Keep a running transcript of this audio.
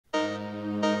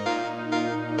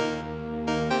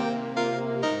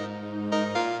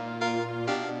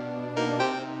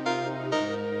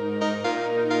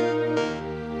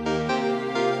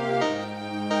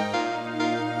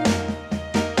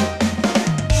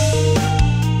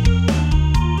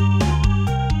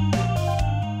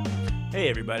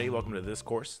everybody. Welcome to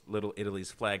ThisCourse, Little Italy's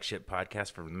flagship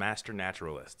podcast for master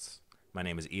naturalists. My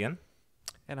name is Ian.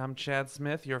 And I'm Chad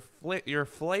Smith, your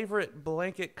favorite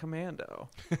blanket commando.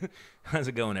 How's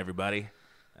it going, everybody?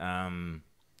 We're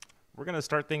going to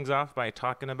start things off by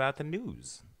talking about the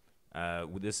news.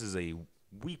 This is a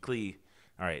weekly...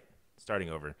 All right, starting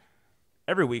over.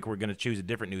 Every week, we're going to choose a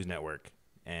different news network.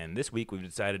 And this week, we've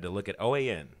decided to look at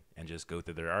OAN and just go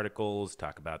through their articles,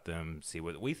 talk about them, see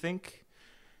what we think,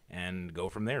 and go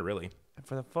from there, really. And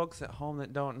for the folks at home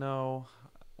that don't know,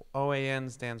 OAN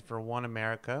stands for One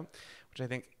America, which I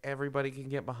think everybody can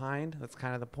get behind. That's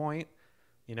kind of the point,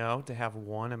 to have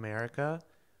one America.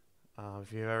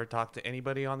 If you've ever talked to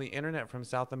anybody on the internet from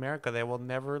South America, they will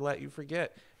never let you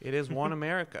forget. It is one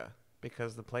America,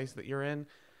 because the place that you're in,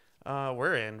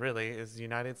 we're in, really, is the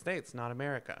United States, not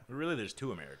America. Really, there's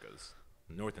two Americas,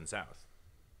 North and South.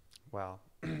 Well,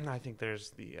 I think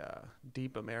there's the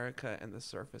deep America and the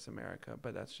surface America,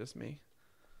 but that's just me.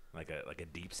 Like a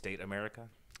deep state America?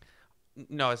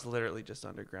 No, it's literally just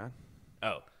underground.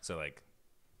 Oh, so like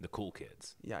the cool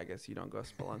kids. Yeah, I guess you don't go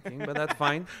spelunking, but that's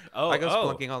fine. I go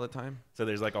spelunking all the time. So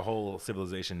there's like a whole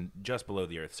civilization just below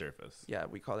the Earth's surface. Yeah,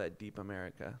 we call that deep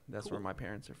America. That's cool. Where my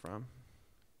parents are from.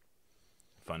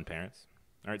 Fun parents.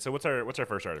 All right, so what's our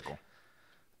first article?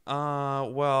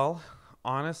 Well,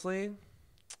 honestly,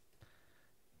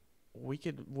 we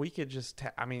could just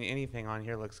anything on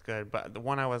here looks good, but the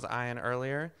one I was eyeing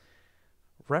earlier,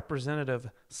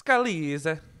 Representative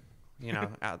Scalise,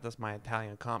 that's my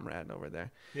Italian comrade over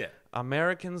there. Yeah.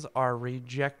 Americans are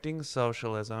rejecting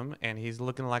socialism, and he's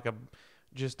looking like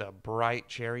just a bright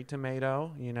cherry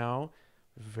tomato,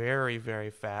 very, very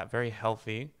fat, very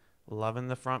healthy. Loving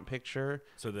the front picture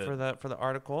for the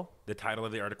article. The title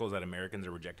of the article is that Americans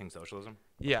are rejecting socialism?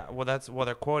 Yeah, well,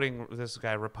 they're quoting this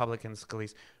guy, Republican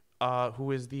Scalise,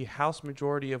 who is the House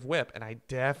Majority of Whip, and I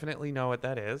definitely know what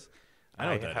that is. I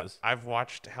know what that is. I've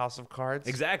watched House of Cards.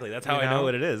 Exactly, that's how I know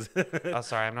what it is. Oh,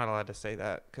 sorry, I'm not allowed to say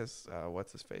that because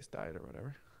what's his face died or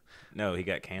whatever. No, he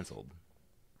got canceled.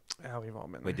 Oh, we've all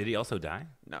been there. Wait, did he also die?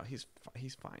 No, he's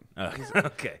fine.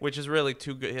 Okay. Which is really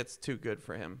too good. It's too good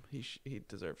for him. He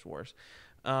deserves worse.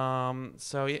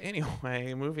 So yeah,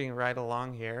 anyway, moving right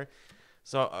along here.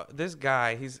 So this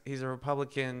guy, he's a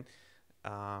Republican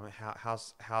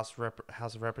House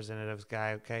of Representatives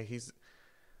guy. Okay, he's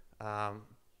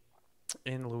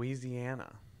in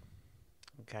Louisiana.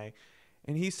 Okay.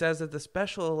 And he says that the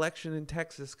special election in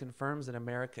Texas confirms that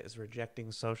America is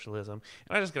rejecting socialism.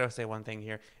 And I just got to say one thing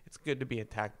here. It's good to be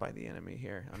attacked by the enemy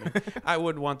here. I mean, I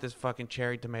would want this fucking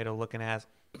cherry tomato looking ass,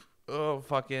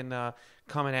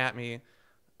 coming at me,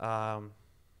 at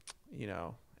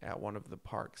one of the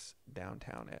parks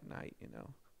downtown at night,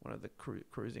 one of the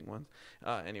cruising ones.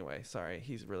 Anyway, sorry.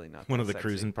 He's really not one of the sexy.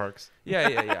 cruising parks?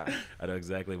 Yeah. I know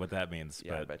exactly what that means.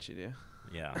 Yeah, but I bet you do.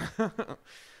 Yeah.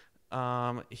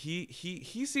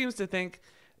 He seems to think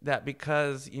that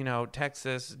because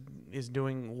Texas is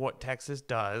doing what Texas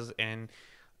does and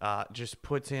just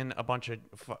puts in a bunch of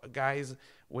guys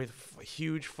with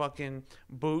huge fucking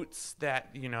boots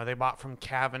that they bought from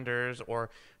Cavender's, or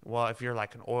if you're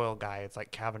like an oil guy, it's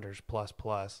like Cavender's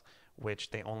plus,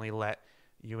 which they only let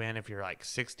you in if you're like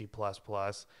 60 plus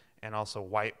and also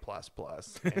white plus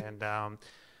and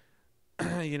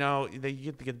you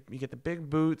get the big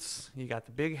boots, you got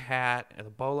the big hat and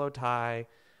the bolo tie,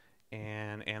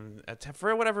 and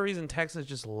for whatever reason, Texans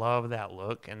just love that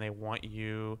look, and they want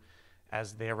you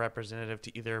as their representative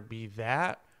to either be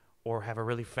that or have a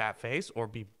really fat face or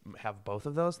have both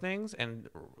of those things. And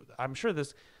I'm sure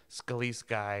this Scalise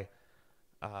guy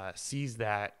sees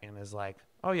that and is like,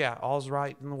 oh yeah, all's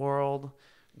right in the world.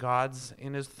 God's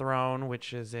in his throne,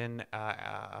 which is in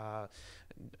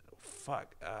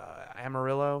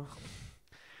Amarillo.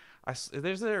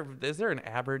 Is there an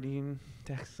Aberdeen,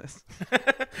 Texas?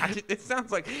 It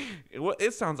sounds like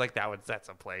that's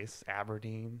a place,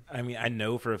 Aberdeen. I mean, I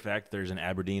know for a fact there's an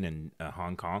Aberdeen in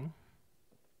Hong Kong.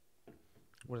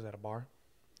 What is that, a bar?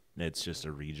 It's just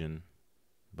a region,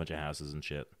 a bunch of houses and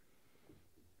shit.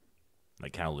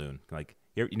 Like Kowloon. Like,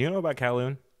 you know about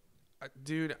Kowloon?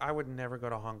 Dude, I would never go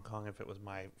to Hong Kong if it was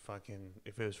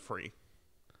if it was free.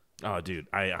 Oh, dude,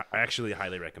 I actually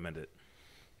highly recommend it.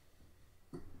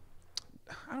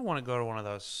 I don't want to go to one of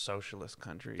those socialist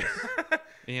countries.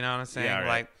 You know what I'm saying? Yeah,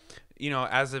 right.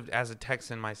 Like, as a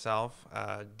Texan myself,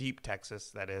 deep Texas,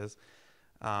 that is.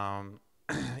 I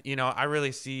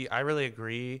really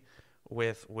agree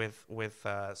with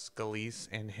Scalise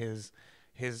and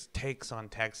his takes on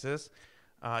Texas.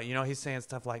 He's saying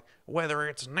stuff like, whether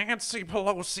it's Nancy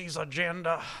Pelosi's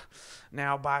agenda,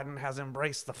 now Biden has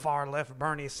embraced the far left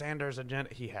Bernie Sanders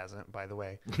agenda. He hasn't, by the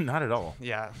way. Not at all.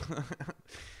 Yeah.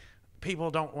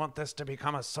 People don't want this to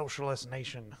become a socialist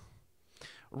nation.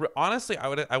 Honestly,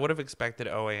 I would have expected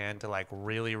OAN to like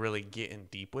really, really get in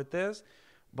deep with this.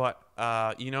 But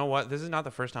you know what? This is not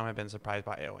the first time I've been surprised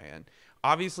by OAN.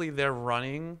 Obviously, they're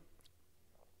running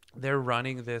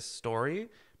this story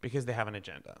because they have an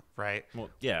agenda, right? Well,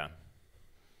 yeah.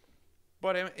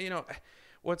 But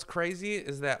what's crazy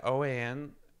is that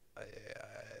OAN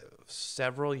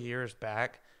several years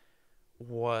back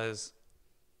was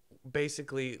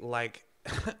basically like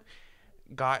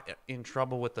got in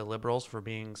trouble with the liberals for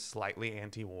being slightly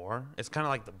anti-war. It's kind of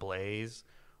like the Blaze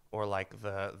or like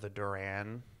the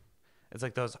Duran. It's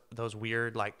like those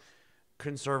weird like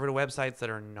conservative websites that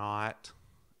are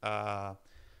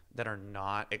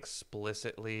not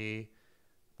explicitly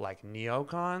like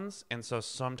neocons. And so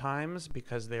sometimes,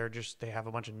 because they have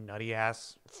a bunch of nutty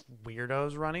ass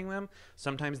weirdos running them,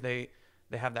 sometimes they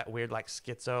have that weird like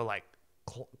schizo like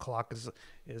clock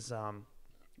is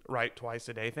right twice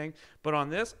a day thing. But on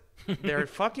this, they're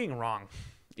fucking wrong.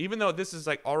 Even though this is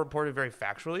like all reported very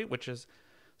factually, which is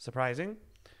surprising.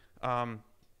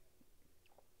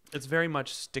 It's very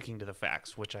much sticking to the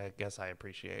facts, which I guess I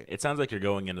appreciate. It sounds like you're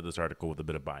going into this article with a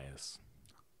bit of bias.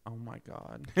 Oh my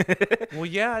God. Well,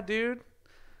 yeah, dude.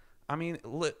 I mean,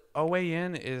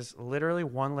 OAN is literally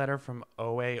one letter from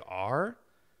OAR.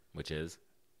 Which is?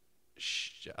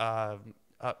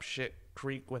 Up shit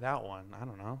creek without one. I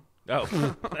don't know.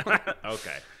 Oh.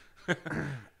 Okay.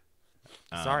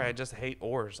 Sorry, I just hate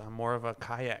oars. I'm more of a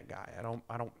kayak guy.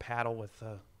 I don't paddle with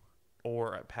a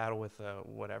oar. I paddle with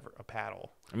a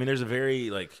paddle. I mean, there's a very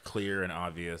like clear and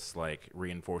obvious like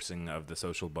reinforcing of the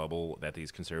social bubble that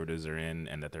these conservatives are in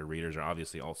and that their readers are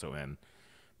obviously also in.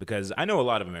 Because I know a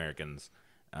lot of Americans,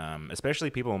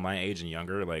 especially people my age and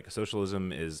younger, like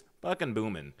socialism is fucking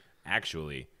booming.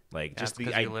 Actually, like That's just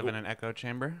because you live in an echo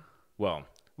chamber. Well,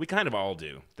 we kind of all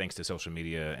do, thanks to social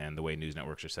media and the way news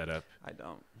networks are set up. I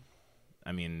don't.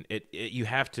 I mean, you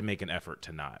have to make an effort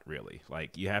to not really.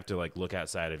 Like, you have to, like, look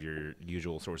outside of your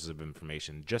usual sources of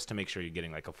information just to make sure you're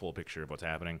getting, like, a full picture of what's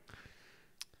happening.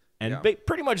 And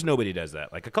pretty much nobody does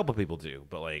that. Like, a couple people do.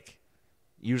 But, like,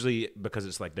 usually because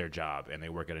it's, like, their job and they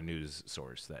work at a news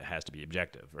source that has to be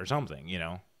objective or something, you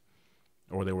know?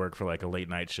 Or they work for, like, a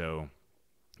late-night show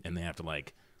and they have to,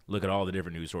 like, look at all the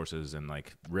different news sources and,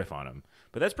 like, riff on them.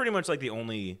 But that's pretty much, like, the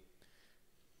only...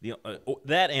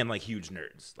 that and like huge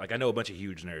nerds. Like I know a bunch of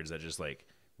huge nerds that just like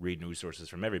read news sources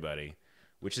from everybody,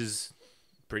 which is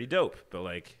pretty dope. But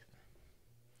like,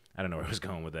 I don't know where I was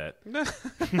going with that.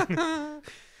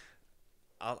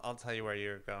 I'll tell you where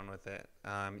you're going with it.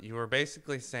 You were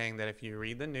basically saying that if you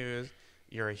read the news,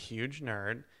 you're a huge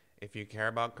nerd. If you care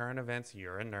about current events,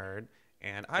 you're a nerd.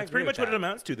 And that's pretty much what it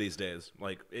amounts to these days.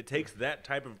 Like it takes that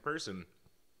type of person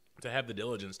to have the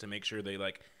diligence to make sure they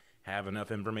like have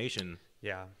enough information.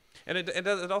 Yeah, and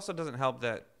it also doesn't help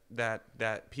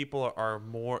that people are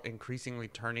more increasingly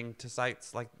turning to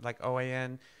sites like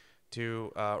OAN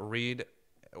to read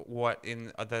what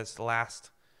in this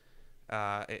last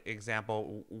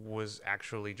example was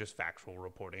actually just factual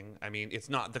reporting. I mean, it's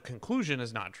not, the conclusion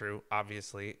is not true,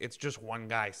 obviously. It's just one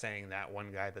guy saying that,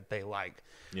 one guy that they like.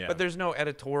 Yeah. But there's no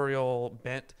editorial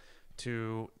bent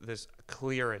to this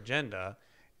clear agenda,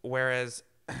 whereas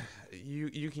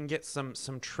you can get some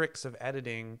tricks of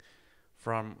editing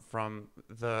from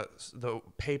the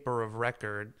paper of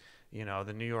record,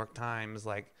 the New York Times,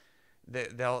 like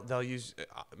they'll use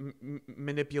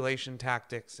manipulation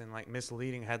tactics and like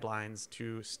misleading headlines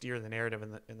to steer the narrative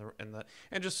in the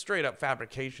and just straight up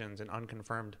fabrications and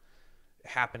unconfirmed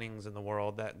happenings in the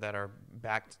world that are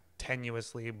backed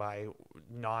tenuously by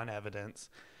non-evidence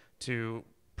to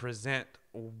present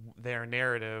their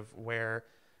narrative, where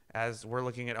as we're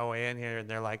looking at OAN here, and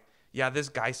they're like, yeah, this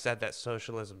guy said that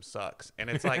socialism sucks. And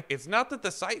it's like, it's not that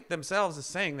the site themselves is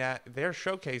saying that, they're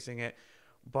showcasing it,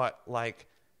 but like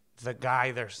the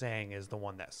guy they're saying is the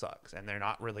one that sucks. And they're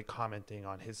not really commenting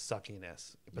on his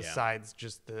suckiness besides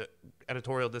just the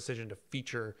editorial decision to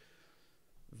feature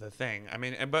the thing. I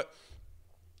mean,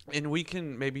 and we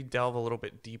can maybe delve a little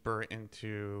bit deeper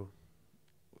into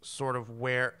sort of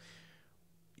where,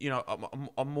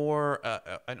 a more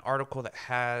an article that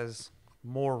has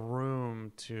more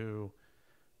room to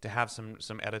have some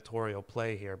editorial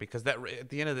play here, because that at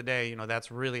the end of the day, that's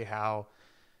really how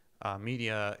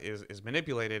media is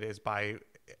manipulated, is by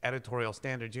editorial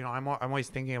standards. I'm always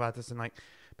thinking about this, and like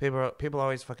people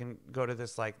always fucking go to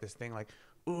this thing like,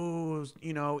 ooh,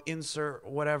 insert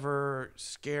whatever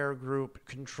scare group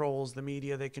controls the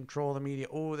media. They control the media.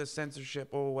 Oh, the censorship.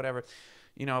 Oh, whatever,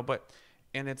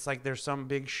 and it's like there's some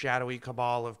big shadowy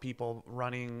cabal of people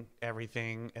running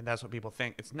everything, and that's what people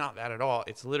think. It's not that at all.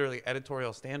 It's literally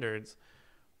editorial standards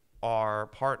are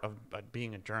part of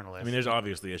being a journalist. I mean, there's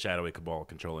obviously a shadowy cabal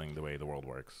controlling the way the world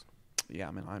works. Yeah,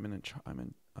 I mean, I'm in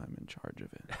charge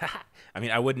of it. I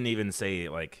mean, I wouldn't even say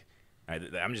like,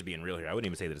 I'm just being real here. I wouldn't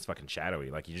even say that it's fucking shadowy.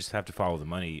 Like, you just have to follow the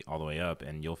money all the way up,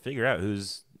 and you'll figure out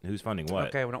who's funding what.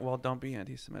 Okay, well, don't be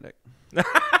anti-Semitic.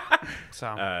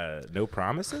 So no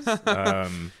promises.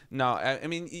 No, I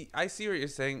mean, I see what you're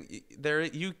saying. There,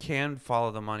 you can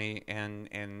follow the money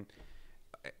and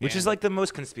which is like the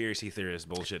most conspiracy theorist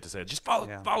bullshit to say. Just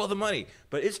follow the money,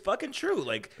 but it's fucking true.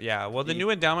 Like, yeah, well, the new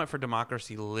Endowment for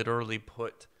Democracy literally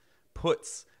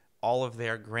puts all of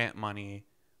their grant money,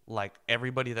 like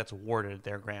everybody that's awarded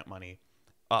their grant money,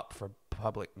 up for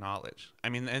public knowledge. I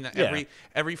mean, and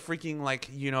every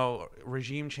freaking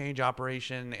regime change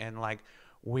operation and like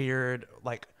weird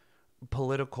like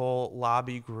political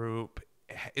lobby group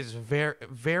is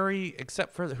very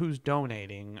except for who's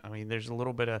donating. I mean, there's a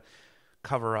little bit of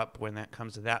cover up when that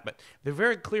comes to that, but they're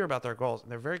very clear about their goals,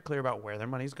 and they're very clear about where their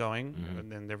money's going,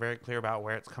 and then they're very clear about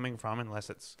where it's coming from,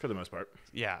 unless it's for the most part.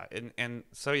 Yeah, and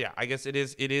so yeah, I guess it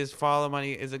is follow the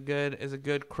money is a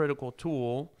good critical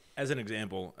tool. As an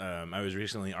example, I was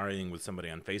recently arguing with somebody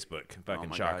on Facebook.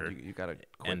 Fucking shocker. God, you gotta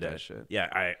quit that shit. Yeah,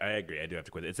 I agree. I do have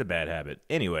to quit it. It's a bad habit.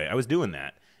 Anyway, I was doing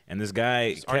that, and this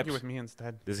guy Just argue with me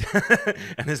instead.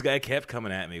 This guy kept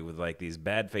coming at me with like these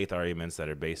bad faith arguments that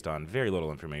are based on very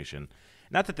little information.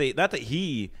 Not that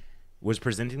he was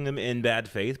presenting them in bad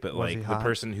faith, but Was like he the hot?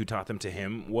 person who taught them to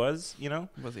him was,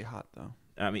 Was he hot though?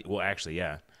 I mean, well, actually,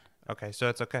 yeah. Okay, so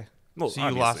it's okay. Well, so you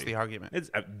obviously. lost the argument. It's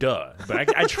duh,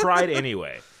 but I tried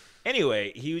anyway.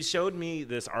 Anyway, he showed me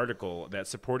this article that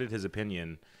supported his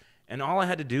opinion, and all I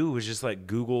had to do was just like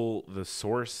Google the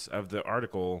source of the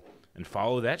article and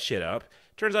follow that shit up.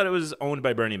 Turns out it was owned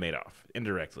by Bernie Madoff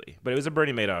indirectly, but it was a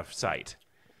Bernie Madoff site.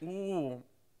 Ooh,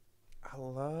 I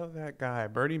love that guy,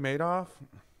 Bernie Madoff.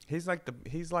 He's like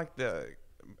the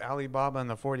Alibaba and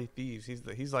the 40 Thieves.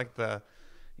 He's like the,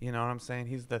 you know what I'm saying?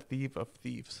 He's the thief of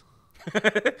thieves.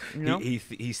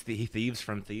 He thieves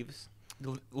from thieves.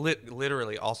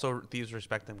 Literally, also thieves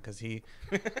respect him because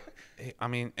I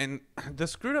mean, and the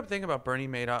screwed up thing about Bernie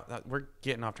Madoff, we're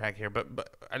getting off track here, but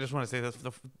I just want to say this,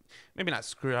 maybe not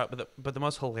screwed up, but the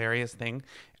most hilarious thing,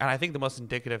 and I think the most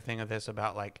indicative thing of this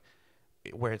about like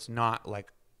where it's not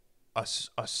like a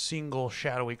single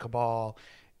shadowy cabal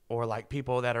or like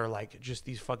people that are like just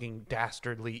these fucking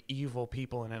dastardly evil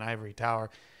people in an ivory tower.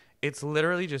 It's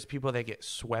literally just people that get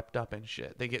swept up in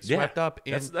shit. They get swept up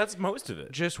in that's most of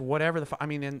it. Just whatever I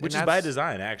mean, which is by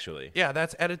design, actually. Yeah,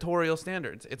 that's editorial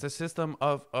standards. It's a system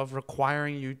of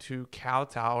requiring you to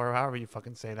kowtow, or however you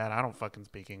fucking say that. I don't fucking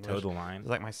speak English. Toe the line. It's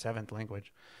like my 7th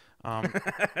language.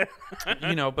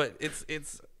 But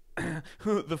it's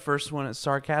the first one is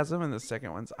sarcasm and the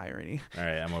second one's irony. All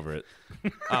right, I'm over it.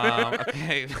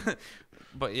 Okay.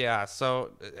 But yeah,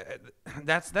 so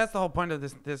that's the whole point of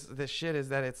this shit, is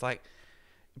that it's like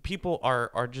people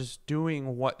are just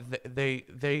doing what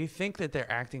they think that they're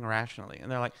acting rationally,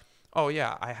 and they're like, oh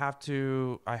yeah, I have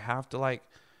to like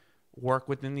work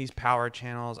within these power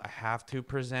channels. I have to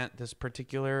present this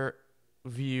particular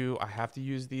view. I have to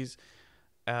use these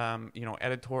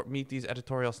meet these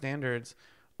editorial standards.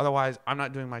 Otherwise, I'm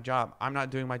not doing my job. I'm not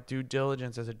doing my due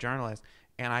diligence as a journalist.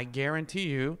 And I guarantee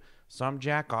you, some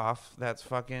jackoff that's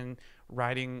fucking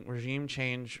writing regime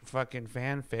change fucking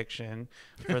fan fiction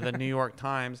for the New York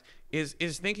Times is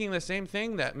thinking the same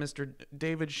thing that Mr.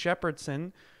 David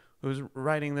Shepardson, who's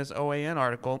writing this OAN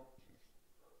article,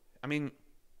 I mean,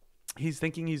 he's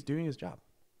thinking he's doing his job.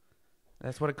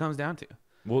 That's what it comes down to.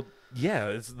 Well, yeah,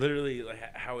 it's literally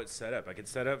like how it's set up. Like, it's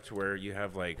set up to where you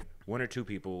have like one or two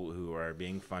people who are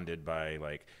being funded by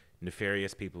like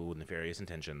nefarious people with nefarious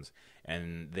intentions,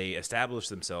 and they establish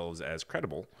themselves as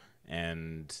credible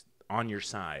and on your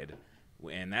side,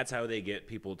 and that's how they get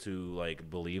people to like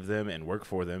believe them and work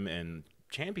for them and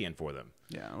champion for them.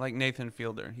 Yeah, like Nathan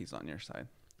Fielder, he's on your side.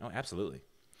 Oh, absolutely.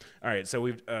 All right, so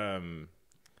we've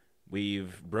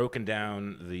broken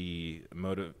down the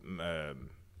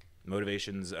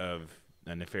motivations of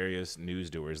nefarious news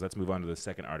doers. Let's move on to the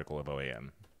second article of OAN.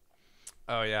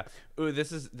 Oh yeah. Ooh,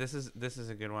 this is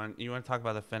a good one. You want to talk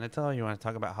about the fentanyl? You want to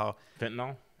talk about how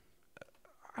Fentanyl?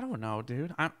 I don't know,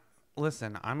 dude.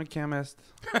 Listen, I'm a chemist.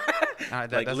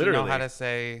 That Like, doesn't literally. know how to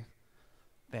say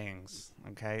things.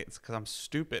 Okay, it's because I'm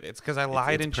stupid. It's because I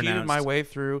lied and cheated my way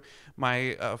through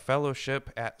my fellowship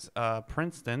at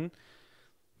Princeton.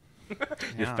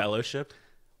 Your Yeah. fellowship?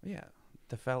 Yeah,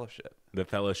 the fellowship. The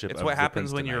fellowship It's of what the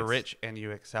happens when you're Princetonites. rich and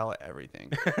you excel at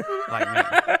everything.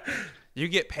 Like me. You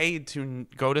get paid to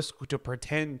go to school to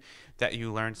pretend that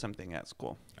you learned something at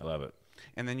school. I love it.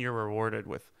 And then you're rewarded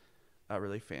with a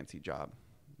really fancy job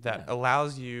that Yeah.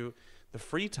 allows you the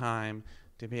free time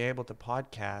to be able to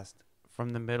podcast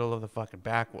from the middle of the fucking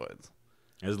backwoods.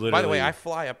 It's literally, By the way, I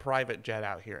fly a private jet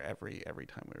out here every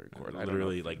time we record. I don't know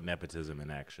literally if- like nepotism in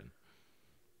action.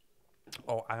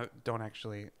 Oh, I don't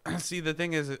actually. See, the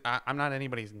thing is, I'm not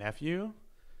anybody's nephew.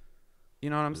 You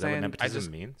know what I'm Is that saying? what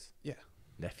nepotism means? Yeah.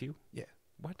 Nephew? Yeah.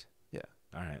 What? Yeah.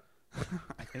 All right.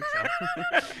 I think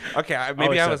so. Okay,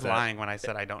 maybe I accept was that. lying when I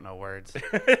said I don't know words.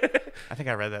 I think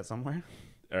I read that somewhere.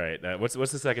 All right. What's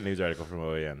the second news article from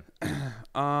OAN? You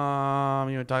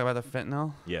want to talk about the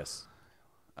fentanyl? Yes.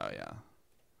 Oh yeah.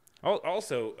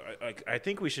 Also, I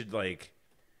think we should like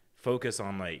focus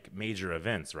on like major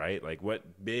events, right? Like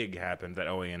what big happened that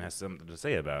OAN has something to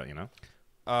say about, you know?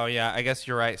 Oh yeah, I guess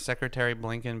you're right. Secretary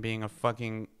Blinken being a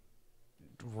fucking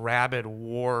rabid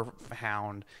war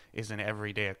hound is an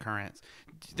everyday occurrence.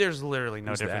 There's literally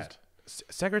no Who's difference.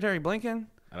 that? Secretary Blinken?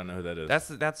 I don't know who that is.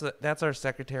 That's our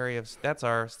secretaries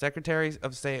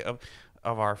of state of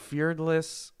our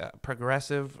fearless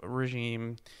progressive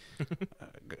regime.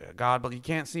 God, but you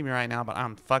can't see me right now, but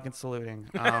I'm fucking saluting.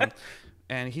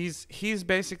 And he's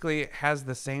basically has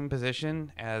the same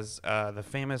position as the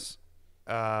famous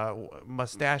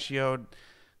mustachioed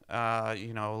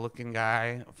looking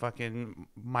guy, fucking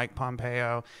Mike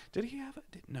Pompeo. Did he have it?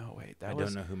 No, wait. I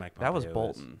don't know who Mike Pompeo That was is.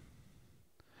 Bolton.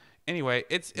 Anyway,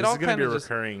 This it all is going kind to be of a just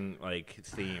recurring like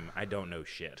theme. I don't know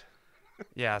shit.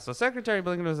 yeah. So Secretary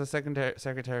Blinken was the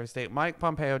Secretary of State. Mike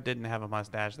Pompeo didn't have a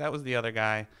mustache. That was the other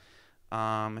guy.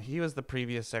 He was the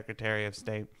previous Secretary of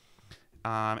State.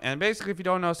 And basically, if you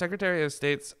don't know, Secretary of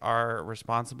States are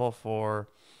responsible for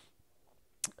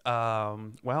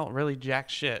really jack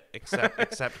shit except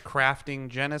crafting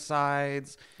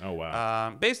genocides. Oh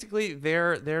wow. Basically,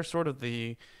 they're sort of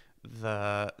they're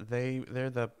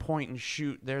the point and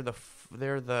shoot. They're the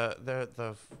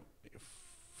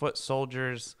foot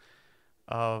soldiers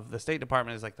of the State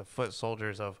Department is like the foot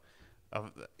soldiers of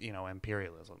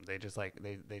imperialism. They just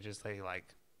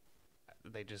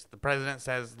the president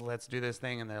says let's do this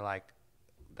thing and they're like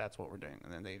that's what we're doing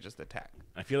and then they just attack.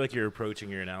 I feel like you're approaching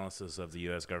your analysis of the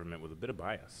U.S. government with a bit of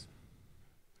bias.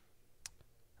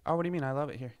 Oh, what do you mean? I love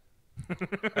it here.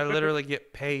 I literally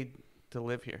get paid to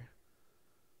live here.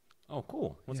 Oh,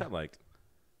 cool. What's Yeah. that like?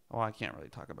 Oh, I can't really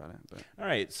talk about it, but All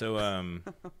right. So,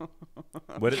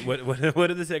 what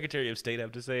did the Secretary of State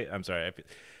have to say? I'm sorry.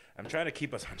 I'm trying to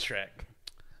keep us on track.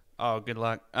 oh, good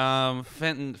luck.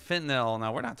 Fentanyl.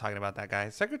 No, we're not talking about that guy.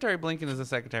 Secretary Blinken is the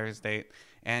Secretary of State,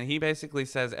 and he basically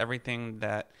says everything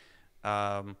that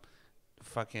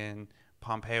fucking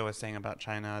Pompeo was saying about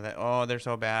China. That they're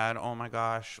so bad. Oh my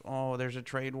gosh. Oh, there's a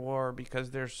trade war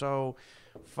because they're so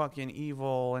fucking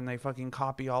evil and they fucking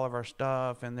copy all of our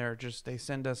stuff and they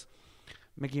send us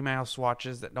Mickey Mouse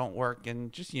watches that don't work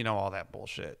and just all that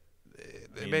bullshit.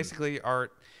 They basically are.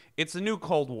 It's a new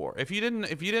Cold War. If you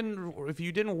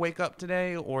didn't wake up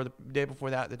today or the day before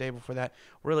that,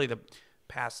 really the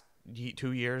past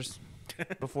 2 years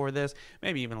before this,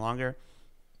 maybe even longer,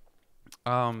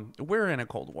 we're in a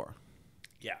Cold War.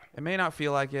 Yeah. It may not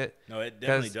feel like it. No, it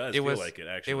definitely 'cause does feel like it.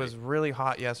 Actually, It was really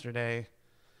hot yesterday,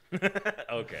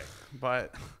 okay.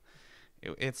 but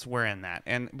we're in that.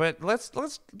 But let's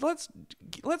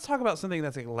talk about something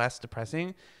that's like less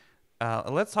depressing.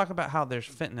 Let's talk about how there's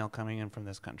fentanyl coming in from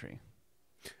this country.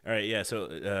 All right. Yeah.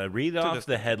 So, read off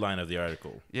the headline of the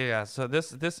article. Yeah. So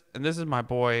this is my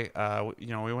boy.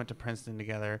 We went to Princeton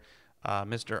together.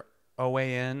 Mr.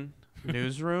 OAN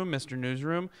Newsroom, Mr.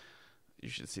 Newsroom. You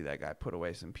should see that guy put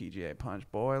away some PGA punch,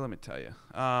 boy. Let me tell you.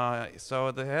 So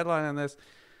the headline on this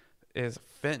is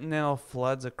fentanyl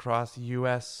floods across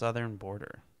U.S. southern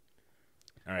border.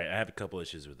 All right. I have a couple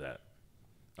issues with that.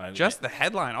 Just the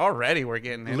headline already. We're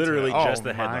getting into literally it. just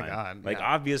the my headline. God. Like,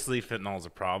 yeah. obviously, fentanyl is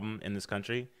a problem in this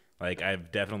country. Like,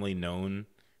 I've definitely known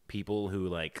people who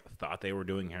like thought they were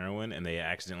doing heroin and they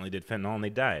accidentally did fentanyl and they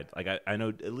died. Like, I know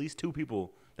at least 2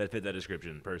 people that fit that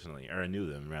description personally, or I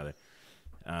knew them rather.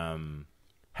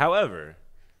 However,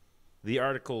 the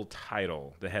article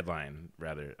title, the headline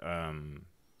rather,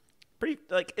 pretty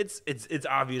like it's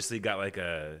obviously got like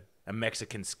a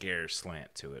Mexican scare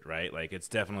slant to it, right? Like, it's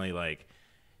definitely like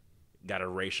got a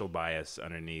racial bias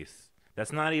underneath.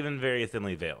 That's not even very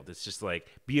thinly veiled. It's just like,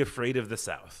 be afraid of the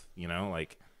South,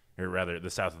 like, or rather the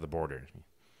south of the border.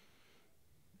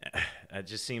 It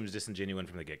just seems disingenuous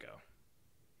from the get-go.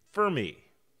 For me.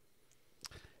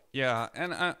 Yeah,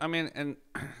 and I mean, and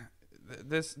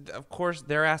this, of course,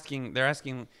 they're asking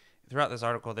throughout this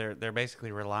article. They're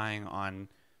basically relying on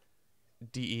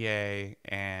DEA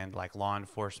and like law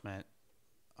enforcement,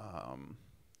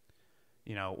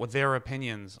 with their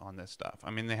opinions on this stuff.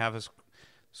 I mean, they have this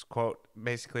quote,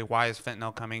 basically, why is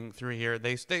fentanyl coming through here?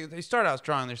 They start out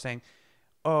strong. They're saying,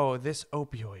 oh, this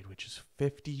opioid, which is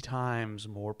 50 times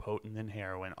more potent than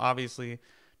heroin, obviously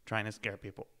trying to scare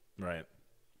people. Right.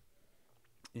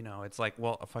 It's like,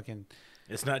 well, a fucking...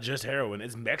 It's not just heroin.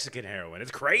 It's Mexican heroin.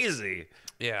 It's crazy.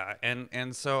 Yeah,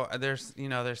 and so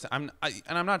I'm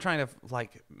not trying to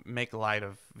like make light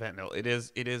of fentanyl. It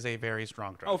is a very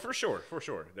strong drug. Oh, for sure.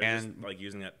 They're just like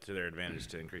using that to their advantage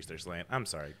to increase their slant. I'm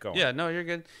sorry. Go on. Yeah, no, you're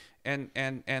good.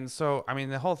 And so I mean,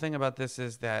 the whole thing about this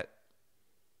is that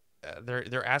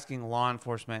they're asking law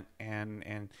enforcement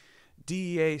and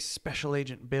DEA Special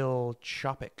Agent Bill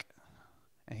Chopik,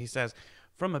 and he says,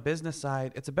 from a business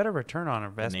side, it's a better return on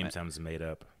investment. The name sounds made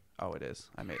up. Oh, it is.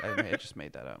 I just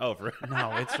made that up. Oh, for real?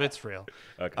 No, it's real.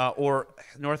 Okay. Or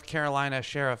North Carolina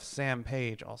Sheriff Sam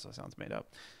Page also sounds made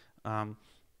up. And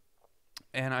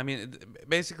I mean,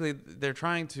 basically, they're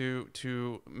trying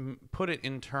to put it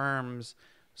in terms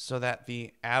so that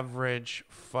the average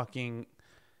fucking,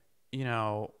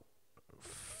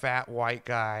 fat white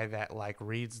guy that like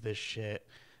reads this shit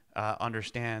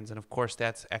understands. And of course,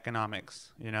 that's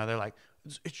economics. They're like,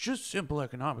 it's just simple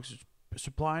economics. It's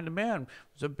supply and demand.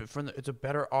 It's a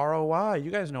better ROI.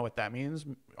 You guys know what that means,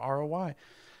 ROI.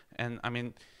 And I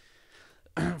mean,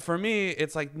 for me,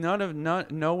 it's like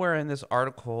nowhere in this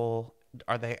article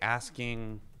are they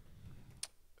asking,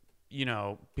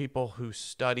 people who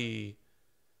study.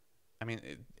 I mean,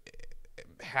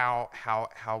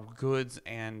 how goods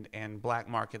and black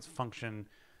markets function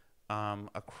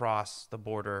across the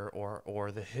border,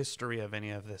 or the history of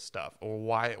any of this stuff, or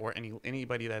why, or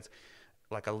anybody that's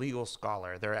like a legal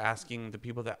scholar. They're asking the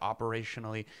people that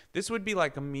operationally. This would be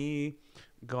like me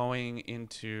going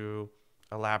into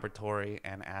a laboratory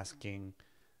and asking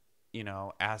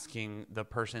the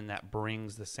person that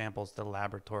brings the samples to the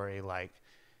laboratory, like,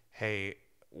 hey,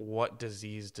 what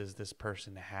disease does this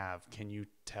person have? Can you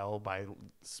tell by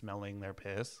smelling their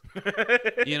piss?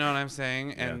 You know what I'm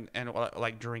saying? Yeah. And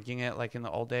like drinking it, like in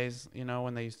the old days,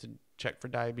 when they used to check for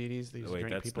diabetes, they used to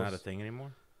drink that's people's... not a thing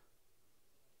anymore?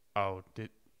 Oh,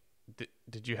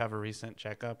 did you have a recent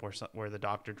checkup where the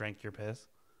doctor drank your piss?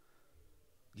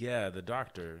 Yeah, the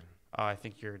doctor. Oh, I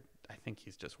think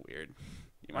he's just weird.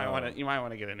 You might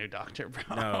want to get a new doctor,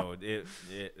 bro. No, it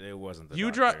wasn't the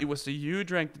doctor. You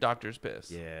drank the doctor's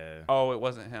piss. Yeah. Oh, it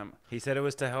wasn't him. He said it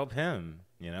was to help him.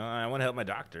 I want to help my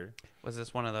doctor. Was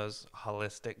this one of those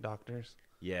holistic doctors?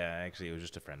 Yeah, actually, it was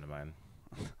just a friend of mine.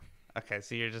 Okay,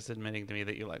 so you're just admitting to me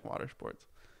that you like water sports.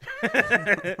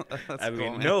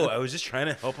 No, I was just trying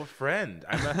to help a friend.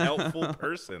 I'm a helpful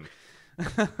person.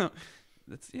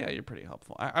 You're pretty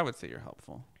helpful. I would say you're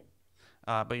helpful.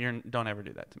 But don't ever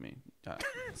do that to me.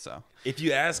 So if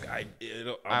you ask, I'll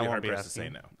be hard pressed to say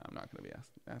no. I'm not going to be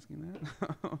asking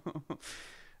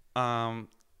that.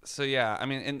 So yeah, I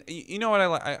mean, and you know what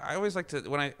I always like to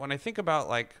when I think about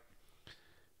like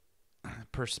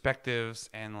perspectives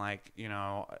and like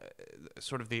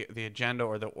sort of the agenda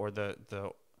or the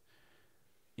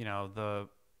the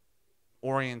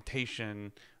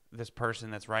orientation this person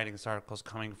that's writing this article is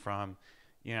coming from.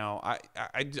 I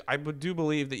do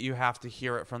believe that you have to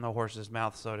hear it from the horse's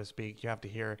mouth, so to speak. You have to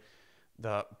hear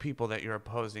the people that you're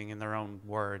opposing in their own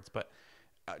words. But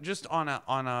just on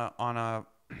a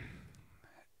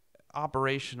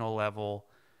operational level,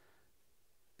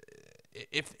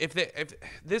 if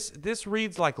this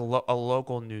reads like a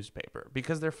local newspaper,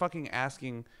 because they're fucking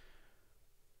asking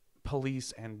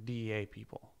police and DEA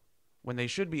people when they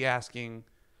should be asking.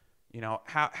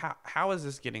 How is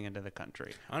this getting into the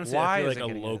country? Honestly, I feel like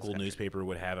a local newspaper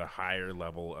would have a higher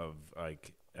level of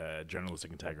like journalistic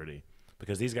integrity,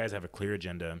 because these guys have a clear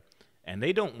agenda, and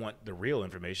they don't want the real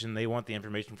information. They want the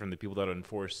information from the people that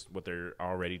enforce what they're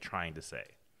already trying to say.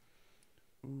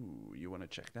 Ooh, you want to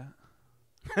check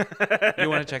that? You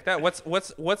want to check that?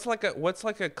 What's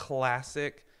like a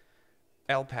classic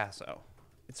El Paso?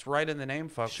 It's right in the name,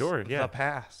 folks. Sure, yeah. The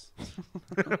Pass.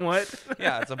 What?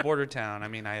 Yeah, it's a border town. I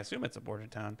mean, I assume it's a border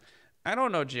town. I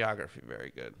don't know geography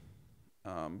very good,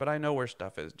 but I know where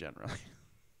stuff is generally.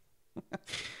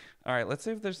 All right, let's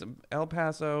see if there's some El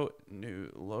Paso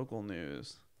local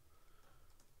news.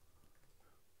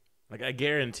 Like, I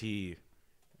guarantee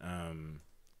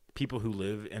people who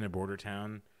live in a border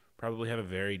town probably have a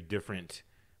very different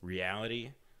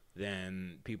reality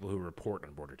than people who report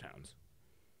on border towns.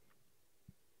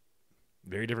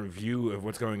 Very different view of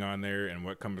what's going on there and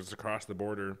what comes across the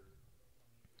border.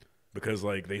 because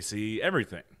like they see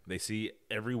everything, they see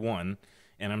everyone,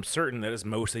 and I'm certain that it's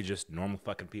mostly just normal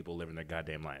fucking people living their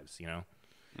goddamn lives, you know.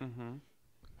 Mm-hmm.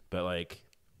 But like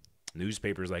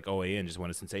newspapers like OAN just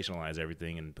want to sensationalize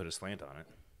everything and put a slant on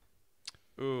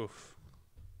it. Oof.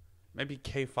 Maybe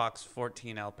KFox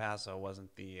 14 El Paso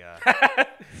wasn't the.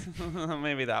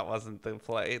 Maybe that wasn't the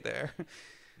play there.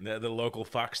 The local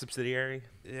Fox subsidiary.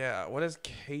 Yeah. What is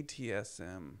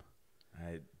KTSM?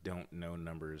 I don't know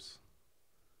numbers.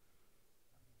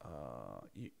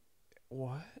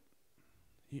 What?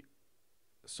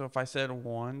 So if I said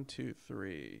 1, 2,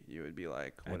 3, you would be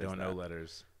like, I don't know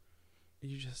letters.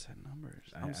 You just said numbers.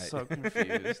 I'm so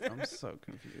confused. I'm so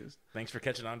confused. Thanks for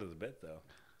catching on to the bit, though.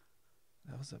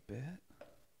 That was a bit?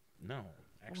 No,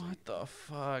 actually. What the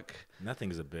fuck?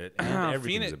 Nothing's a bit. And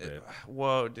everything's a bit.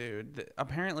 Whoa, dude.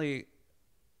 Apparently,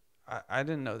 I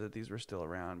didn't know that these were still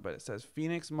around, but it says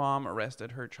Phoenix mom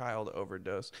arrested her child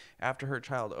overdose after her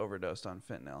child overdosed on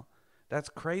fentanyl. That's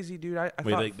crazy, dude. I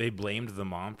Wait, thought they blamed the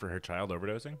mom for her child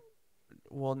overdosing?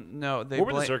 Well, no. What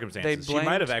were the circumstances? She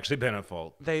might have actually been at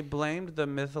fault. They blamed the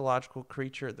mythological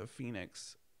creature, the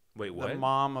phoenix. Wait, what? The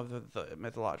mom of the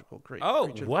mythological creature. Oh,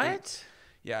 what?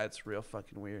 Yeah, it's real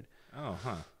fucking weird. Oh,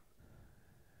 huh.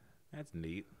 That's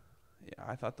neat. Yeah,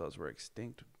 I thought those were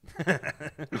extinct.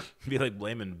 Be like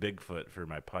blaming Bigfoot for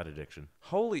my pot addiction.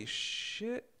 Holy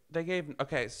shit.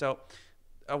 Okay, so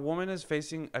a woman is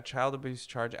facing a child abuse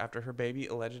charge after her baby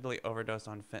allegedly overdosed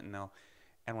on fentanyl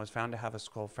and was found to have a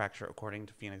skull fracture, according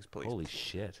to Phoenix police. Holy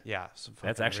shit. Yeah.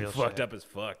 That's actually fucked up as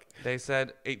fuck. They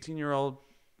said 18-year-old.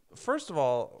 First of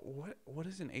all, what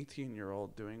is an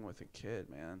 18-year-old doing with a kid,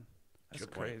 man? That's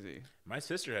crazy. My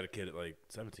sister had a kid at like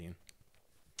 17.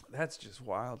 That's just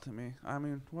wild to me. I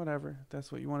mean, whatever. If that's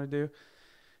what you want to do.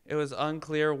 It was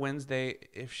unclear Wednesday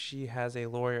if she has a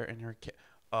lawyer in her kid.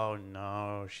 Oh,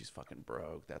 no. She's fucking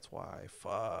broke. That's why.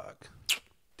 Fuck.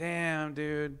 Damn,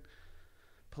 dude.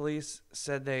 Police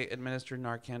said they administered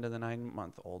Narcan to the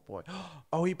 9-month-old boy.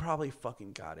 Oh, he probably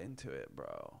fucking got into it,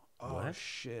 bro. Oh, what?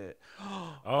 Shit.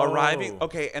 Oh. Arriving.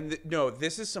 Okay, and no,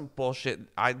 this is some bullshit.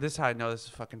 This is how I know this is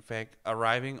fucking fake.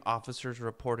 Arriving officers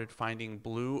reported finding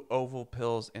blue oval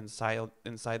pills inside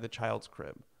the child's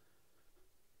crib.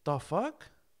 The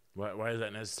fuck? Why is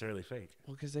that necessarily fake?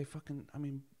 Well, because they fucking, I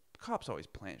mean, cops always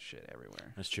plant shit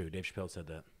everywhere. That's true. Dave Chappelle said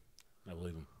that. I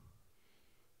believe him.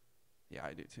 Yeah,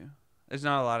 I do too. There's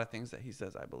not a lot of things that he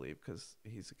says I believe because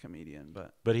he's a comedian,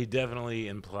 but he definitely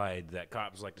implied that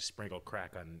cops like to sprinkle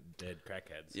crack on dead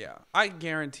crackheads. Yeah, I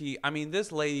guarantee. I mean,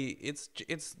 this lady,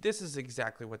 this is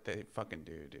exactly what they fucking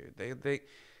do, dude. They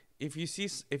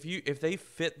if they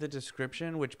fit the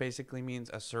description, which basically means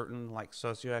a certain like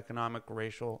socioeconomic,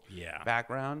 racial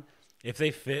background. If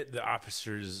they fit the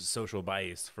officer's social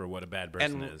bias for what a bad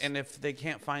person is, and if they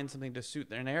can't find something to suit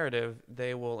their narrative,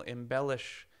 they will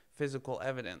embellish physical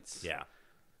evidence. Yeah.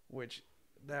 Which,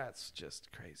 that's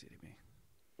just crazy to me.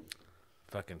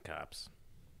 Fucking cops.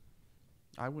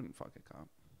 I wouldn't fuck a cop.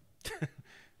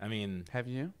 I mean... Have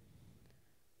you?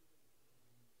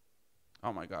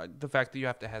 Oh my God. The fact that you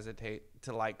have to hesitate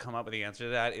to like come up with the answer to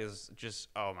that is just,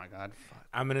 oh my God. Fuck.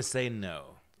 I'm going to say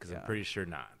no, because I'm pretty sure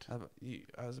not.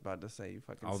 I was about to say you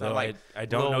fucking Although like I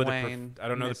don't know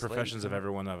the professions of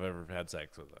everyone I've ever had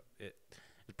sex with.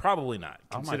 Probably not,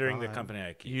 considering the company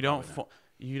I keep. You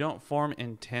don't form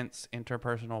intense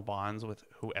interpersonal bonds with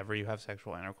whoever you have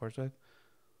sexual intercourse with? Is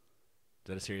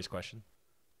that a serious question?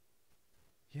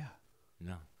 Yeah.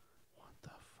 No. What the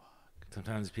fuck?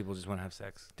 Sometimes people just want to have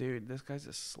sex. Dude, this guy's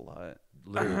a slut.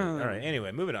 Literally. All right,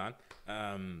 anyway, moving on.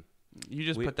 You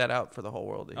just put that out for the whole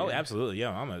world to hear. Oh, absolutely.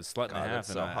 Yeah, I'm a slut and a half.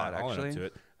 That's so hot, actually. Into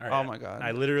it. All right, oh, my God.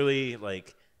 I literally,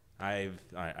 like, I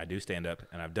do stand up,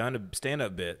 and I've done a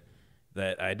stand-up bit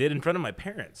that I did in front of my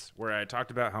parents, where I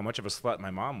talked about how much of a slut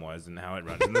my mom was and how it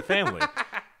runs in the family.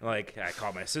 Like, I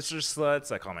call my sisters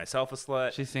sluts. I call myself a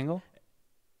slut. She's single?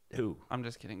 Who? I'm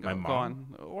just kidding. My mom?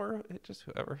 Go on. Or just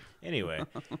whoever. Anyway,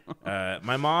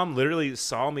 my mom literally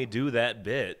saw me do that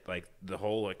bit, like, the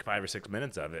whole, like, 5 or 6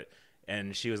 minutes of it,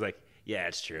 and she was like, yeah,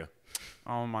 it's true.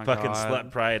 Oh, my God. Fucking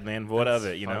slut pride, man. What of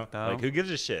it, you know? Up. Like, who gives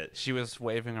a shit? She was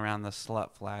waving around the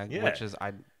slut flag, which is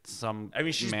I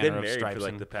mean, she's been married for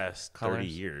like the past 30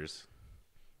 years.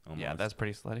 Almost. Yeah, that's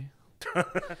pretty slutty.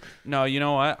 No, you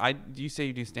know what? You say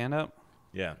you do stand up?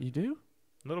 Yeah. You do?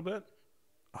 A little bit.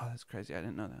 Oh, that's crazy. I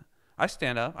didn't know that. I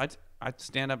stand up. I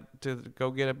stand up to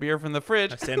go get a beer from the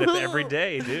fridge. I stand up every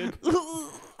day, dude. All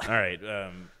right.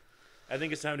 I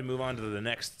think it's time to move on to the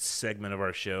next segment of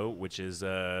our show, which is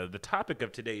the topic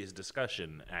of today's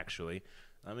discussion, actually.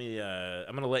 I'm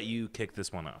going to let you kick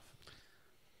this one off.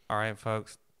 All right,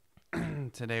 folks.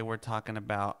 Today we're talking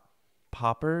about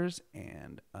poppers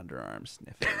and underarm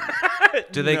sniffing.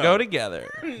 Do they go together?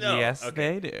 No. Yes,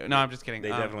 Okay. they do. No, I'm just kidding. They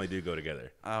definitely do go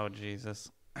together. Oh,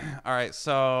 Jesus. All right,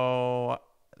 so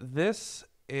this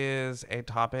is a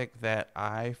topic that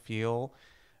I feel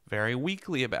very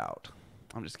weakly about.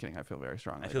 I'm just kidding. I feel very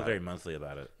strongly. I feel about very it. monthly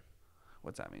about it.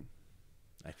 What's that mean?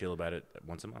 I feel about it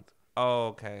once a month. Oh,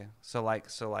 okay. So like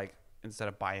instead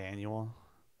of biannual.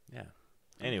 Yeah.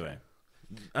 Anyway,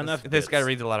 enough. This guy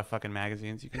reads a lot of fucking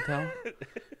magazines. You can tell.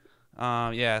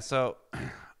 Yeah. So,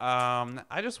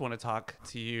 I just want to talk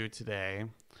to you today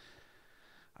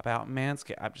about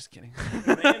Manscaped. I'm just kidding.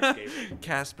 Manscaping.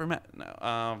 Casper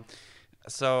No.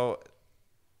 So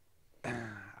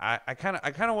I kind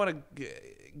of want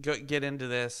to get into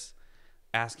this,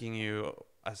 asking you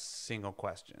a single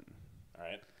question. All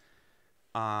right.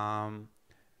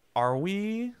 Are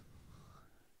we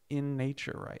in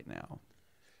nature right now?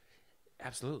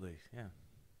 Absolutely. Yeah.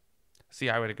 See,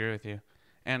 I would agree with you.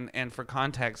 And for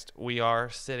context, we are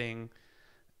sitting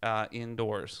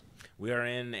indoors. We are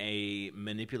in a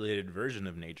manipulated version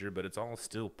of nature, but it's all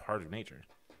still part of nature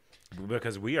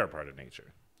because we are part of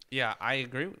nature. Yeah, I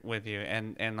agree with you,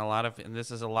 and this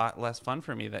is a lot less fun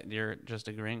for me that you're just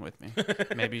agreeing with me.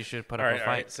 Maybe you should put up a fight. All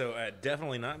right. So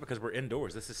definitely not, because we're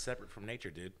indoors. This is separate from nature,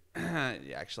 dude. Yeah,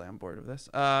 actually, I'm bored of this.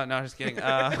 No, I'm just kidding.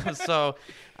 So,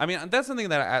 I mean, that's something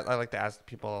that I like to ask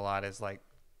people a lot. Is like,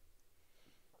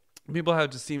 people have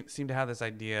just seem to have this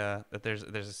idea that there's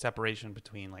a separation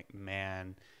between like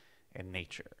man and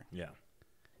nature. Yeah.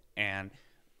 And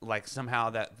like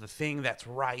somehow that the thing that's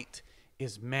right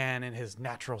is man in his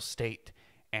natural state,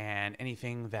 and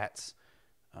anything that's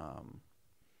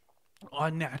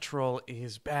unnatural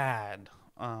is bad,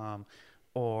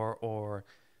 or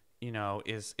you know,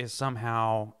 is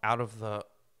somehow out of the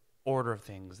order of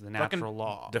things, the natural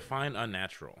law. Define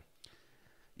unnatural.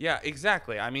 Yeah,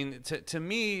 exactly. I mean, to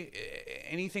me,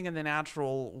 anything in the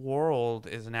natural world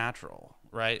is natural,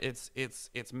 right?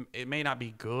 It may not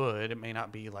be good. It may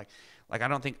not be like I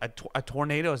don't think a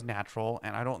tornado is natural,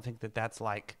 and I don't think that that's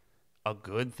like a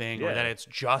good thing or that it's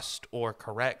just or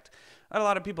correct. A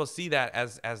lot of people see that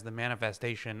as the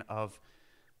manifestation of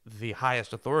the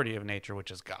highest authority of nature, which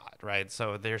is God, right?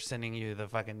 So they're sending you the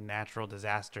fucking natural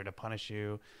disaster to punish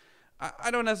you.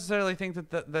 I don't necessarily think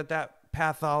that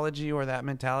pathology or that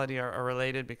mentality are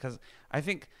related, because I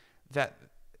think that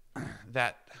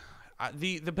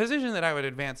the position that I would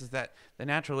advance is that the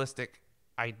naturalistic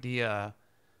idea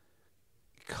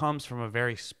comes from a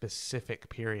very specific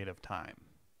period of time,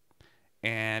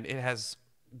 and it has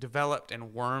developed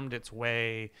and wormed its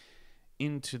way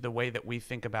into the way that we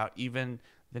think about even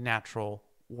the natural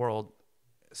world,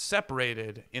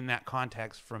 separated in that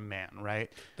context from man,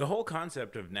 right? The whole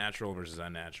concept of natural versus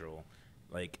unnatural,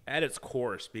 like at its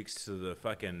core, speaks to the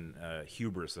fucking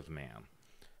hubris of man,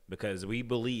 because we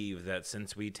believe that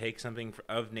since we take something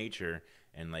of nature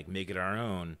and like make it our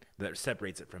own, that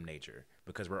separates it from nature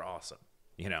because we're awesome,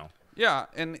 you know? Yeah,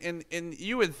 and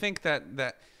you would think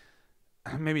that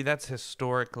maybe that's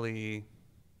historically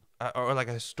or like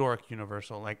a historic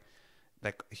universal, like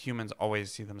humans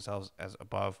always see themselves as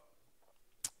above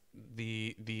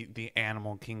the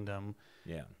animal kingdom.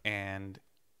 Yeah. And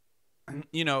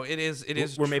you know, it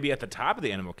is we're maybe at the top of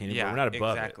the animal kingdom, but we're not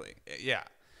above exactly. it. Yeah.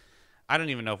 I don't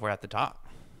even know if we're at the top.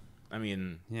 I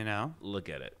mean, you know, look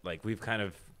at it. Like, we've kind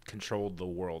of controlled the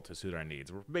world to suit our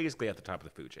needs. We're basically at the top of the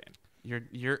food chain.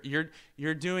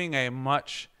 You're doing a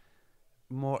much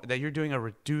more, that you're doing a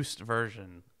reduced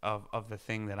version of the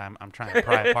thing that I'm trying to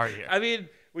pry apart here. I mean,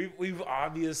 we've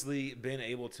obviously been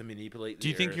able to manipulate the Do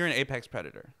you think earth. you're an apex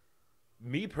predator?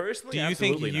 Me personally? Do you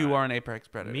think absolutely you not. are an apex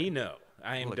predator? Me, no.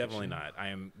 I am Look at definitely you. not. I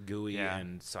am gooey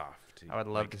and soft. I would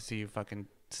love to see you fucking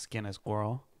skin a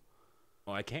squirrel.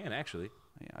 Well, I can actually.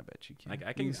 Yeah, I bet you can. Like, I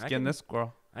You can skin this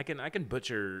squirrel. I can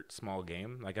butcher small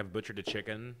game. Like, I've butchered a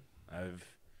chicken. I've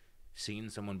seen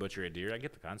someone butcher a deer. I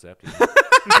get the concept.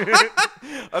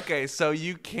 Okay, so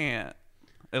you can't,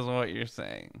 is what you're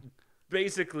saying.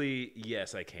 Basically,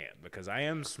 yes, I can, because I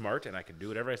am smart and I can do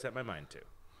whatever I set my mind to.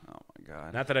 Oh my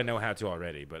god. Not that I know how to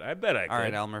already, but I bet I could. All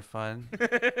right, Elmer Fudd.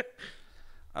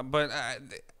 But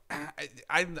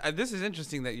this is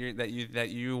interesting that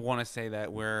you want to say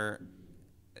that when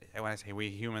I say we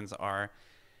humans are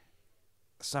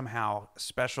somehow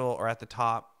special or at the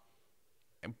top,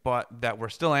 but that we're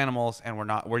still animals and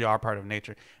we are part of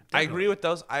nature. Definitely. I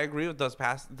agree with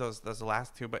those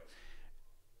last two, but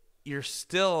you're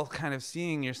still kind of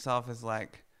seeing yourself as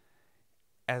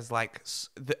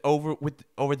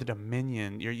over the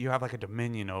dominion. You have like a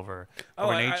dominion over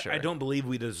nature. I don't believe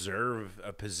we deserve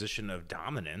a position of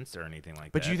dominance or anything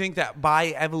like that. But you think that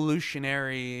by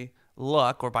evolutionary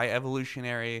luck or by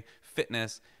evolutionary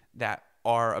fitness that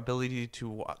our ability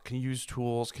to can use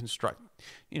tools, construct,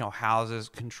 houses,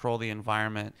 control the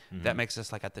environment, that makes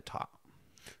us like at the top.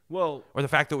 Well, Or the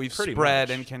fact that we've pretty spread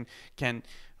much. and can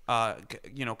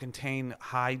contain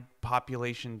high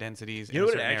population densities in You know a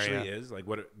what it certain actually area. is? Like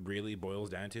what it really boils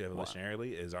down to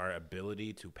evolutionarily is our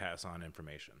ability to pass on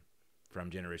information from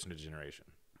generation to generation.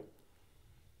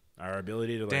 Our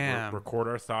ability to Damn. record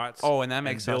our thoughts. Oh, and that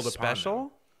makes build us upon them.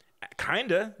 special?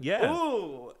 Kinda, yeah.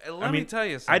 Ooh, let me tell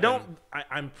you I something.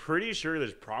 I'm pretty sure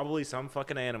there's probably some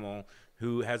fucking animal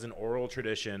who has an oral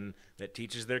tradition that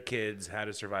teaches their kids how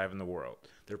to survive in the world.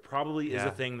 There probably is a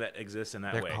Yeah. thing that exists in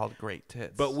that They're way. called great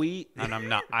tits. But and I'm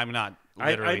not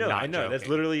literally I know. That's joking.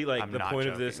 literally like I'm the not point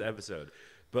of this joking. episode.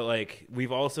 But like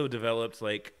we've also developed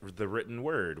like the written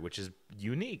word, which is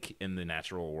unique in the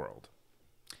natural world.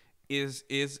 Is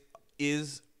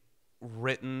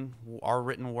are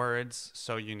written words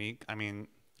so unique? I mean,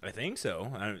 I think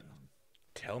so.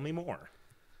 Tell me more.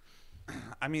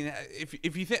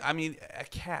 if you think, a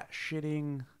cat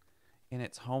shitting in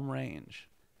its home range,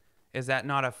 is that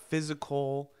not a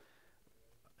physical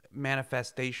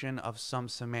manifestation of some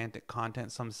semantic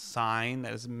content, some sign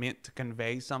that is meant to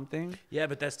convey something? Yeah,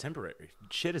 but that's temporary.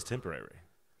 Shit is temporary.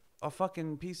 A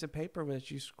fucking piece of paper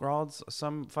that you scrawled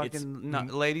some fucking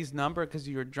lady's number because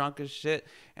you were drunk as shit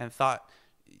and thought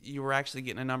you were actually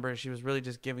getting a number and she was really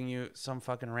just giving you some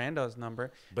fucking rando's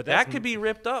number. But that could be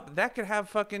ripped up. That could have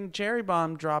fucking cherry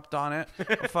bomb dropped on it,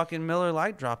 or fucking Miller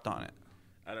Lite dropped on it.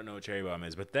 I don't know what cherry bomb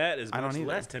is, but that is much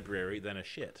less temporary than a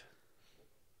shit.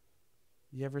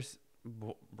 You ever,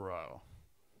 bro?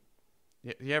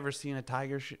 You ever seen a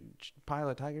tiger pile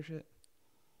of tiger shit?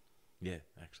 Yeah,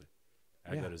 actually.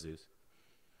 I go to zoos.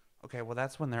 Okay, well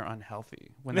that's when they're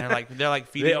unhealthy. When they're like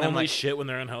feeding They them only like shit when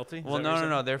they're unhealthy? Well,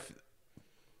 no.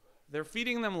 They're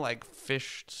feeding them like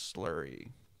fish slurry.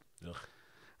 Ugh.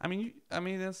 I mean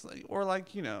it's like, or like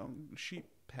sheep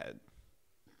head.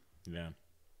 Yeah.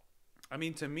 I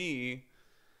mean, to me,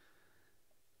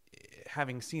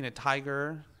 having seen a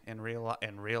tiger in real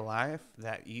life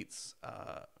that eats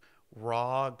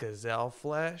raw gazelle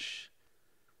flesh,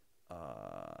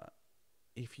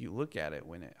 if you look at it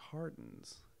when it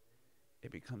hardens,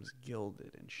 it becomes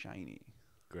gilded and shiny.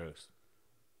 Gross.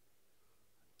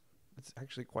 It's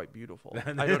actually quite beautiful.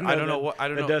 I don't know.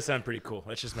 That does sound pretty cool.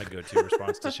 That's just my go-to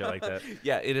response to shit like that.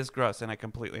 Yeah, it is gross, and I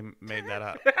completely made that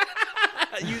up.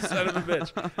 You son of a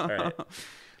bitch. All right.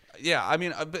 Yeah,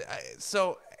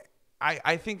 so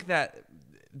I think that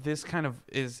this kind of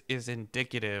is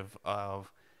indicative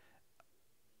of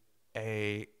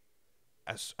an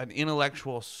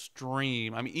intellectual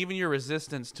stream. I mean, even your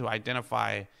resistance to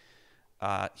identify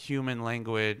human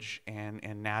language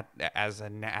and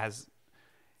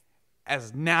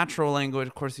as natural language.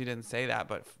 Of course, you didn't say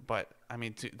that, but I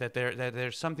mean that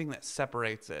there's something that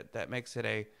separates it, that makes it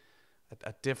a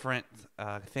different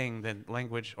thing than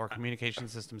language or communication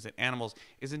systems in animals,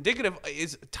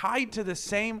 is tied to the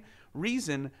same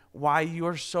reason why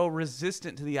you're so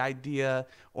resistant to the idea,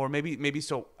 or maybe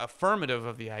so affirmative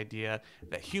of the idea,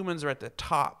 that humans are at the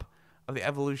top of the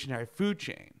evolutionary food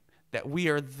chain, that we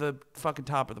are the fucking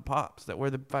top of the pops, that we're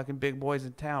the fucking big boys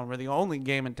in town, we're the only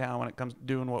game in town when it comes to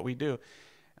doing what we do.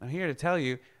 And I'm here to tell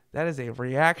you that is a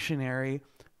reactionary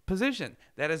position.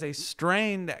 That is a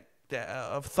strain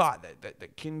of thought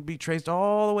that can be traced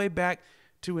all the way back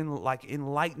to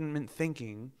Enlightenment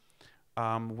thinking,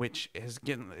 which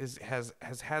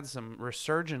has had some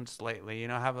resurgence lately. You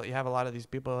have a lot of these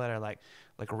people that are like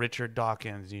Richard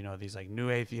Dawkins, these like new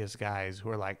atheist guys who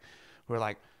are like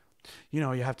you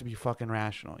have to be fucking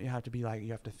rational. You have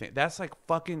to think. That's like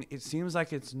fucking, it seems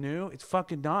like it's new. It's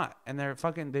fucking not. And they're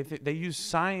fucking, they use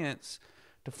science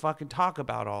to fucking talk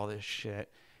about all this shit.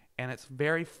 And it's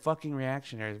very fucking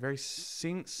reactionary. It's very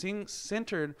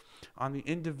centered on the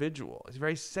individual. It's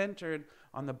very centered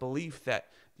on the belief that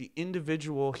the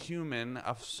individual human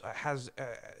has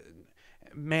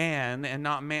man, and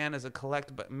not man as a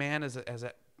collective, but man as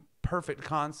a perfect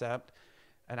concept,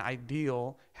 an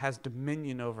ideal, has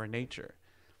dominion over nature.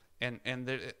 And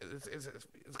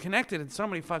it's connected in so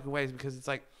many fucking ways, because it's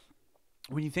like,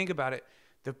 when you think about it,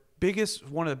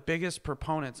 one of the biggest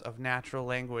proponents of natural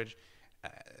language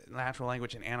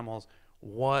in animals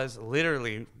was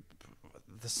literally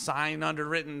the sign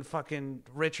underwritten fucking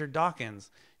Richard Dawkins.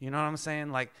 You know what I'm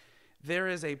saying? Like, there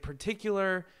is a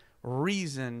particular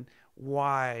reason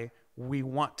why we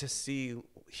want to see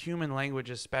human language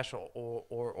as special,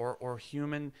 or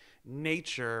human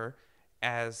nature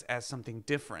as something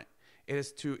different.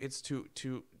 It's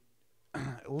to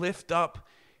lift up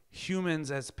humans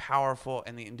as powerful,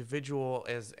 and the individual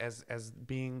as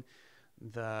being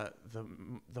the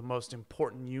most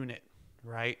important unit,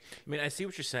 right? I mean, I see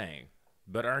what you're saying,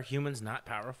 but are humans not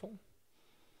powerful?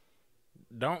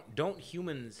 Don't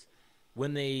humans,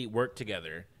 when they work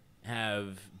together,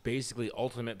 have basically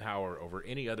ultimate power over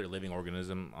any other living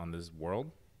organism on this world?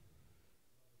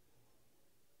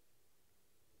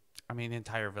 I mean,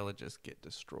 entire villages get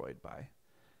destroyed by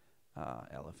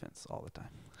elephants all the time.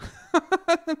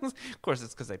 Of course,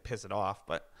 it's because they piss it off.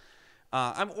 But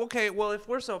I'm okay. Well, if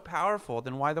we're so powerful,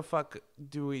 then why the fuck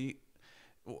do we,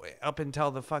 up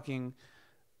until the fucking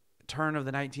turn of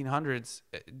the 1900s,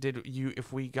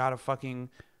 if we got a fucking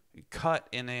cut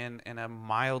in a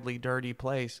mildly dirty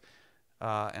place,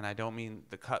 and I don't mean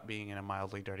the cut being in a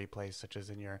mildly dirty place, such as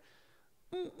in your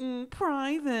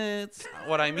privates.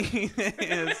 What I mean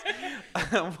is,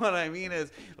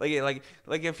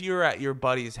 like if you're at your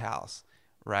buddy's house,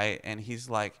 right, and he's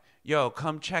like, "Yo,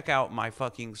 come check out my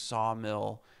fucking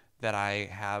sawmill that I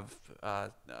have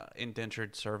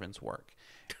indentured servants work,"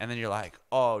 and then you're like,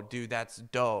 "Oh, dude, that's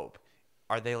dope.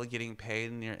 Are they getting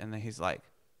paid?" And then he's like,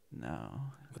 "No."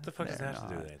 What the fuck does that have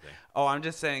to do with anything? Oh, I'm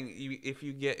just saying, if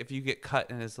you get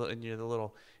cut in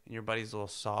your buddy's little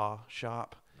saw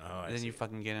shop. Oh, and then you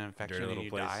fucking get an infection and you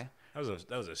die. That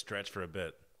was a stretch for a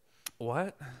bit.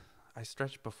 What? I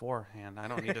stretched beforehand. I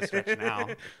don't need to stretch now.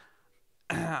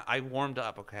 I warmed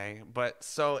up, okay? But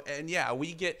so, and yeah,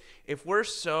 if we're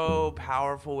so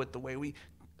powerful with the way we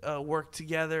work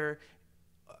together,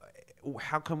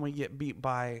 how come we get beat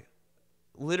by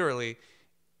literally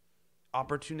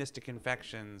opportunistic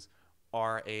infections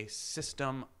are a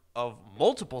system of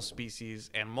multiple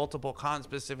species and multiple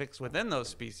conspecifics within those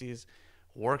species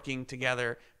working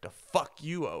together to fuck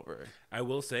you over. I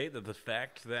will say that the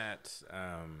fact that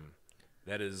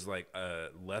that is like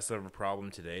less of a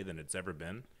problem today than it's ever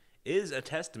been is a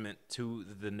testament to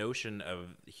the notion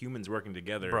of humans working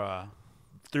together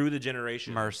through the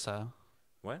generation. MRSA.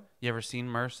 What? You ever seen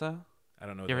MRSA? I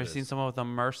don't know. You ever seen someone with a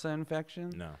MRSA infection?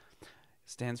 No. It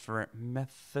stands for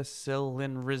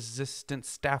methicillin-resistant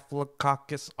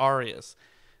Staphylococcus aureus.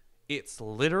 It's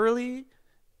literally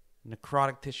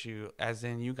necrotic tissue, as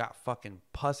in you got fucking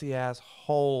pussy ass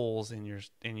holes in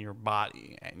your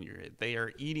body, and they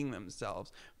are eating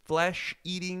themselves, flesh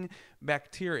eating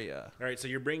bacteria. All right, so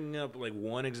you're bringing up like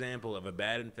one example of a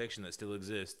bad infection that still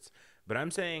exists, but I'm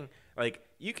saying like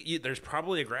there's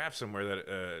probably a graph somewhere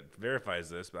that verifies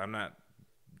this, but I'm not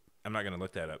gonna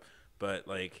look that up. But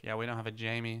like, yeah, we don't have a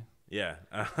Jamie. Yeah.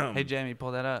 Hey Jamie,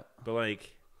 pull that up. But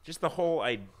like, just the whole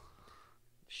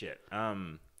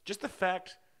just the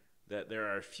fact that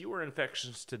there are fewer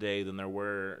infections today than there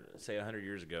were, say, 100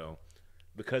 years ago,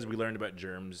 because we learned about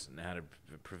germs and how to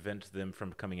prevent them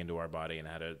from coming into our body and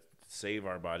how to save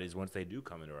our bodies once they do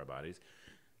come into our bodies.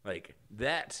 Like,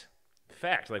 that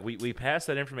fact, like, we passed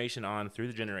that information on through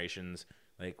the generations.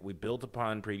 Like, we built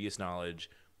upon previous knowledge.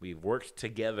 We've worked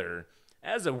together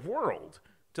as a world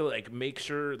to, like, make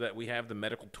sure that we have the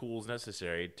medical tools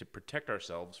necessary to protect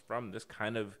ourselves from this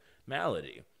kind of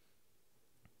malady.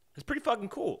 It's pretty fucking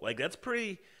cool. Like, that's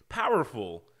pretty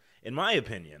powerful, in my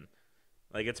opinion.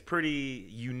 Like, it's pretty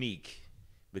unique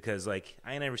because, like,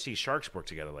 I never see sharks work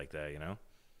together like that, you know?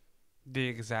 The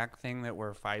exact thing that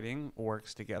we're fighting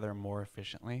works together more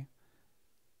efficiently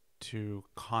to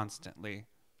constantly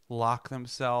lock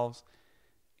themselves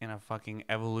in a fucking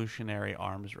evolutionary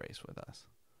arms race with us.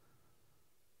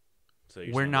 So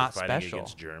we're not fighting special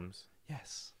against germs.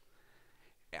 Yes.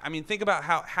 I mean, think about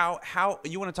how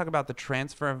you want to talk about the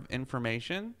transfer of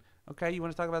information. Okay, you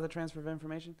want to talk about the transfer of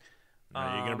information?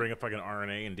 Are you gonna bring up fucking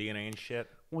RNA and DNA and shit?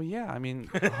 Well, yeah. I mean,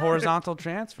 horizontal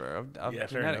transfer of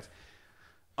genetics.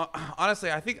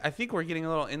 Honestly, I think we're getting a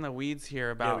little in the weeds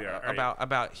here about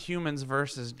about humans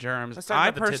versus germs.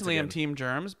 I personally am team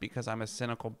germs because I'm a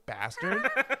cynical bastard,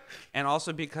 and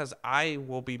also because I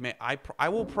will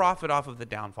profit off of the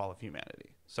downfall of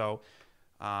humanity. So,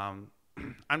 I'm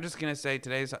just gonna say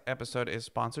today's episode is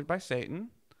sponsored by Satan.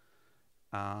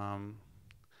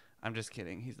 I'm just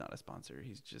kidding. He's not a sponsor.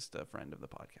 He's just a friend of the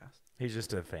podcast. He's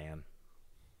just a fan.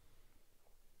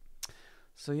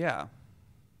 So yeah.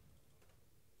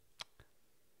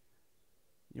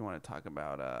 You want to talk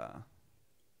about the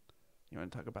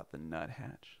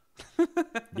Nuthatch?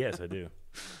 Yes, I do.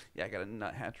 Yeah, I got a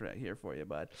Nuthatch right here for you,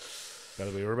 bud. By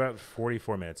the way, we're about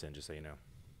 44 minutes in, just so you know.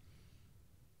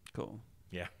 Cool.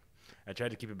 Yeah. I tried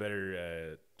to keep a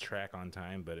better track on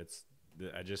time, but we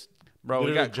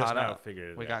got caught up.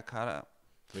 We got caught up.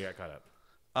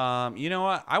 You know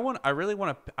what? I really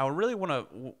want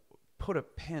to put a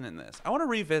pin in this. I want to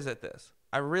revisit this.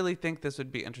 I really think this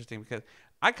would be interesting because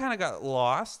I kind of got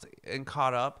lost and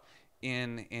caught up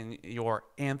in your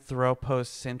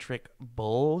anthropocentric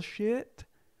bullshit.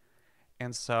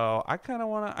 And so I kind of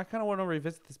want to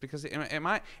revisit this because in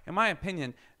my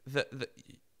opinion, the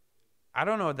I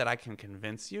don't know that I can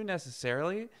convince you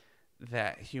necessarily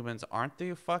that humans aren't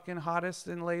the fucking hottest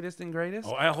and latest and greatest.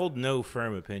 Oh, I hold no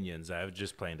firm opinions. I'm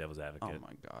just playing devil's Oh advocate.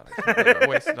 my god! I can't believe I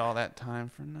wasted all that time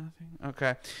for nothing.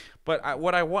 Okay, but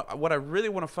what I really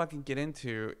want to fucking get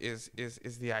into is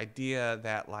the idea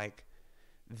that like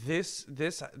this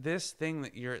thing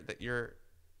that you're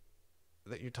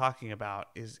talking about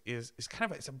is kind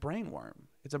of it's a brainworm.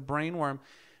 It's a brainworm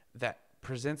that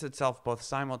presents itself both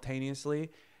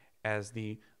simultaneously as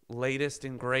the latest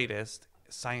and greatest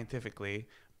scientifically,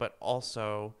 but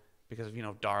also because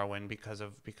of Darwin, because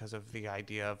of the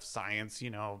idea of science,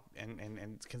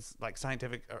 and like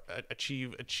scientific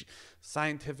achieve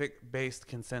scientific based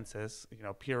consensus,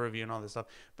 peer review and all this stuff,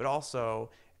 but also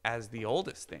as the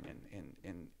oldest thing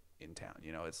in town.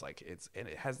 It's like and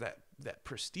it has that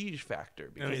prestige factor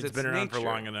because it's been around nature. for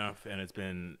long enough, and it's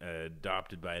been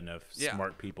adopted by enough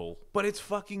smart people. But it's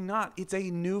fucking not. It's a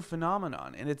new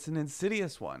phenomenon, and it's an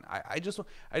insidious one. I just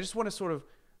want to sort of.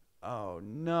 Oh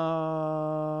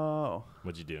no!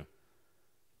 What'd you do?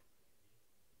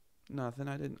 Nothing.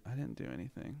 I didn't do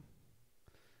anything.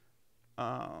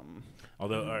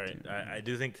 Although, all right, I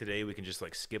do think today we can just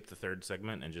like skip the third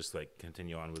segment and just like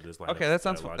continue on with this line. Okay, that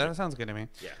sounds good to me.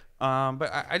 Yeah.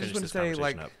 But I just want to say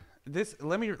like up. this.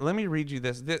 Let me read you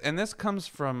this, and this comes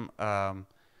from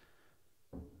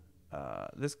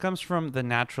The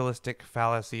Naturalistic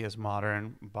Fallacy is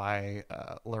Modern by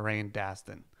Lorraine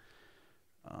Daston.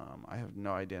 I have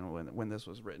no idea when this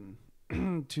was written.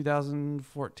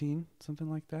 2014, something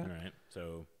like that. All right.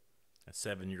 So a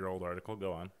 7-year-old article.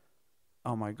 Go on.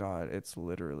 Oh my god, it's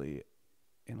literally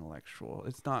intellectual.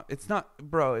 It's not,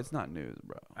 bro. It's not news,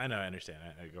 bro. I know. I understand.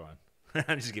 I go on.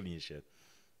 I'm just giving you shit.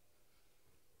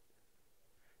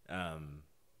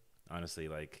 Honestly,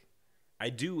 like, I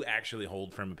do actually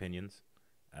hold firm opinions.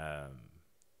 I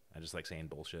just like saying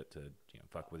bullshit to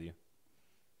fuck with you.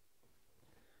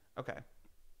 Okay.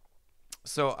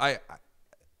 So I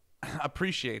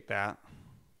appreciate that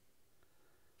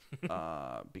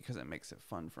because it makes it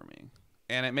fun for me,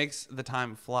 and it makes the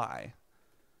time fly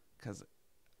because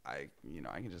I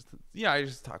can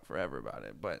just talk forever about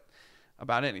it, but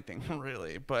about anything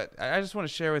really. But I just want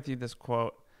to share with you this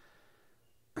quote,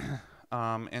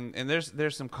 and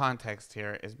there's some context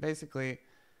here. Is basically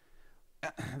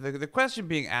the question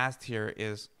being asked here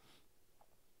is,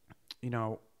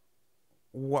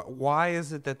 why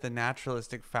is it that the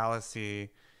naturalistic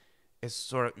fallacy is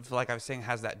sort of, like I was saying,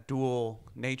 has that dual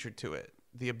nature to it?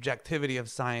 The objectivity of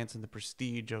science and the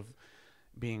prestige of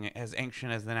being as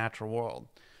ancient as the natural world.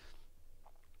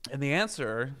 And the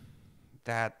answer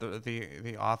that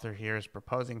the author here is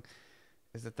proposing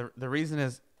is that the reason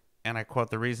is, and I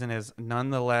quote, the reason is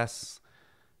nonetheless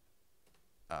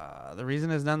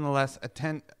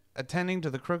attending to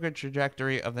the crooked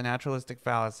trajectory of the naturalistic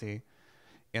fallacy,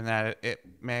 in that it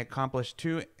may accomplish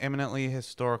two eminently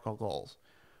historical goals.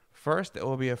 First, it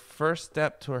will be a first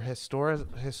step toward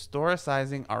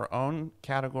historicizing our own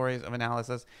categories of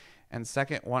analysis. And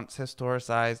second, once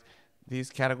historicized, these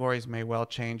categories may well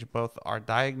change both our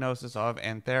diagnosis of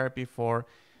and therapy for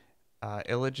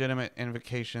illegitimate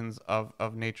invocations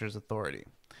of nature's authority.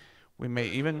 We may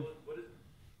even...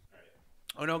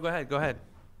 Oh, no, go ahead.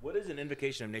 What is an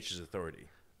invocation of nature's authority?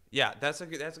 Yeah, that's a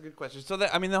good question. So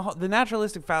the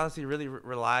naturalistic fallacy really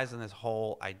relies on this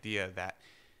whole idea that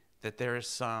there is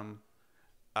some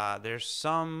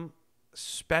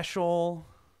special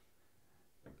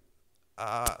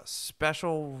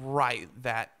right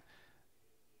that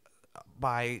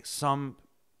by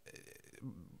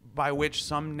which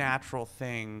some natural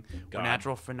thing or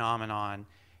natural phenomenon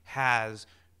has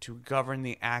to govern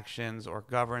the actions or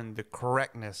govern the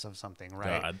correctness of something,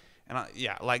 right? God. And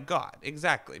like God,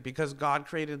 exactly, because God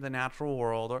created the natural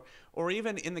world, or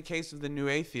even in the case of the new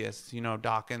atheists,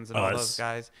 Dawkins and all those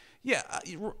guys,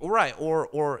 right,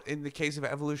 or in the case of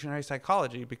evolutionary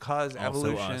psychology, because also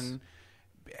evolution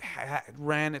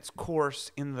ran its course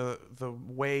in the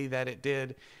way that it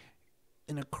did,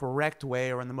 in a correct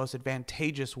way or in the most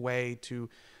advantageous way to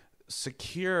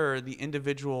secure the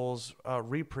individual's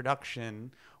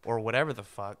reproduction or whatever the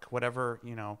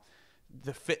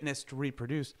fitness to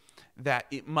reproduce, that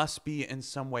it must be in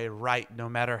some way right, no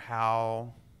matter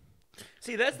how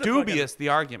that's dubious the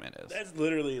argument is. That's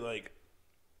literally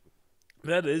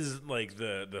that is like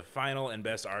the final and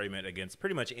best argument against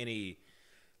pretty much any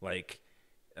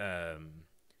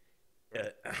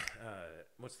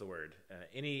what's the word?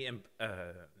 Any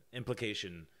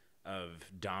implication of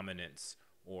dominance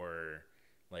or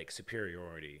like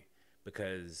superiority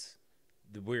because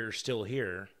we're still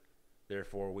here,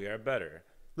 therefore we are better.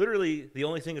 Literally, the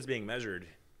only thing that's being measured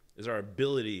is our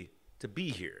ability to be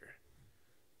here,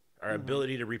 our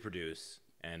ability to reproduce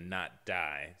and not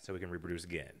die so we can reproduce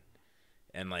again.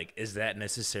 And like, is that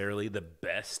necessarily the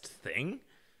best thing?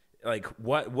 Like,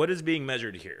 what is being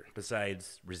measured here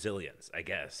besides resilience, I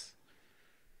guess?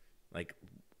 Like,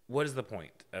 what is the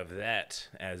point of that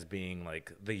as being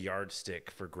like the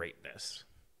yardstick for greatness?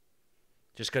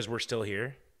 Just because we're still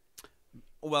here?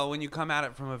 Well, when you come at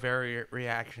it from a very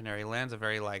reactionary lens, a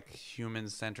very like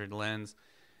human-centered lens,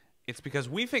 it's because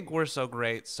we think we're so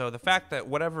great. So the fact that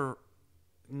whatever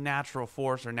natural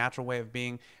force or natural way of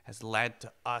being has led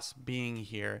to us being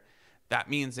here, that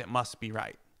means it must be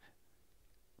right.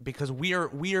 Because we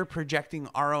are projecting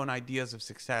our own ideas of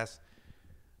success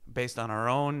based on our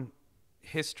own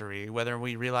history, whether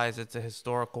we realize it's a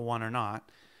historical one or not,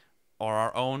 or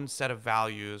our own set of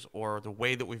values, or the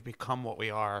way that we've become what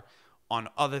we are on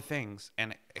other things,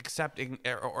 and expecting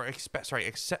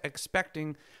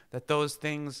that those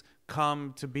things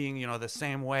come to being, the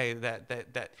same way,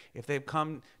 that if they've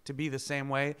come to be the same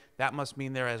way, that must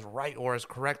mean they're as right or as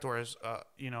correct or as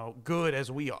good as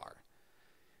we are.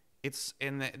 It's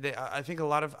I think a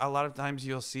lot of times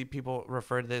you'll see people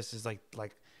refer to this as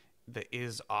like the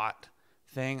is ought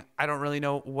thing. I don't really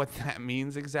know what that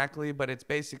means exactly, but it's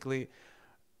basically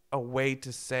a way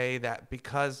to say that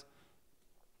because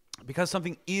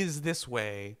something is this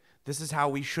way, this is how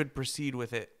we should proceed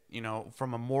with it,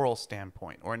 from a moral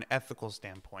standpoint or an ethical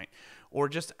standpoint, or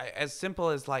just as simple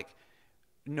as like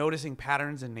noticing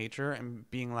patterns in nature and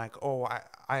being like, oh,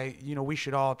 we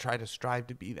should all try to strive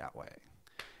to be that way.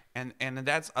 And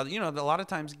that's a lot of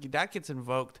times that gets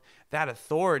invoked. That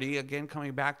authority, again,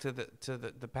 coming back to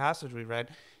the passage we read,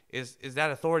 is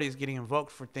that authority is getting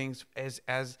invoked for things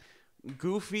as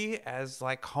goofy as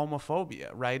like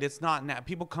homophobia, right? It's not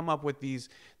people come up with these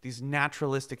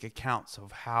naturalistic accounts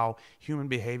of how human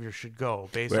behavior should go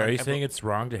based on. Are you saying it's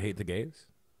wrong to hate the gays?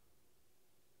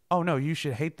 Oh no, you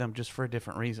should hate them just for a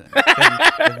different reason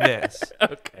than this.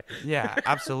 Okay. Yeah,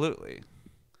 absolutely.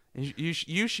 You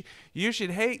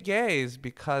should hate gays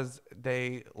because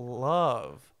they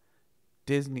love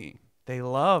Disney. They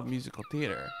love musical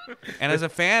theater. And as a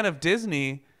fan of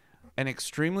Disney, an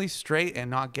extremely straight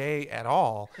and not gay at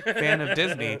all fan of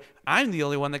Disney, I'm the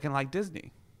only one that can like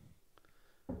Disney.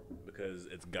 Because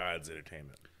it's God's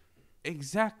entertainment.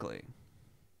 Exactly.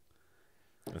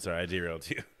 That's all right, I derailed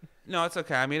you. No, it's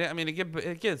okay. I mean,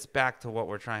 it gets back to what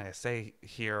we're trying to say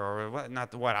here, or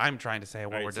what I'm trying to say.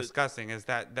 What we're discussing is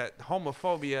that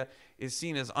homophobia is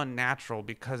seen as unnatural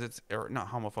because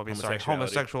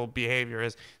homosexual behavior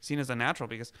is seen as unnatural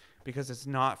because it's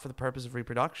not for the purpose of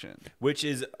reproduction. Which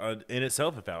is in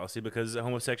itself a fallacy because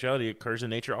homosexuality occurs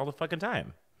in nature all the fucking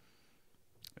time.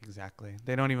 Exactly.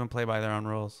 They don't even play by their own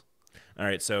rules. All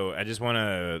right, so I just want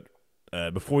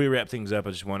to, before we wrap things up,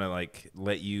 I just want to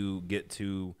let you get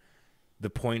to the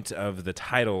point of the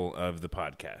title of the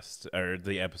podcast, or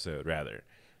the episode rather,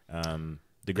 the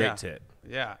Great Tit.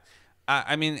 Yeah,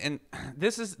 I mean, and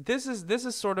this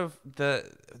is sort of the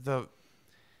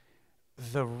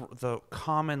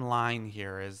common line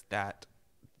here is that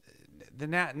the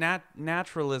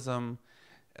naturalism,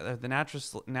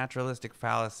 the naturalistic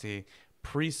fallacy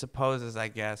presupposes, I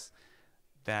guess,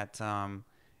 that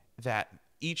that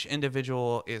each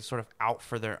individual is sort of out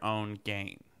for their own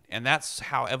gain. And that's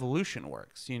how evolution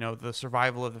works. The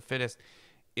survival of the fittest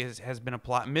has been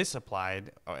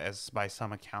misapplied, as by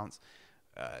some accounts,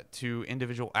 to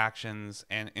individual actions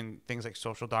and in things like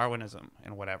social Darwinism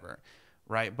and whatever,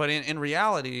 right? But in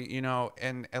reality,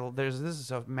 and this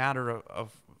is a matter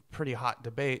of pretty hot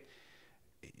debate.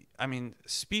 I mean,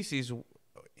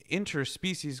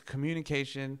 interspecies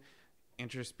communication,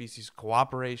 interspecies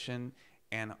cooperation,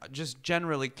 and just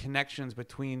generally connections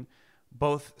between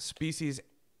both species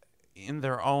in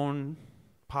their own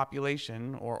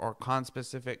population or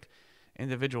conspecific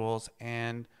individuals,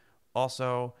 and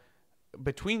also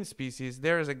between species,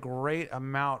 there is a great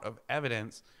amount of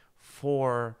evidence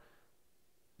for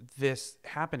this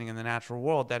happening in the natural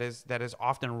world that is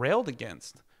often railed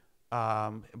against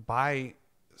by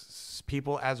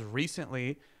people as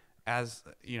recently as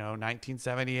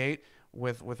 1978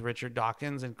 with Richard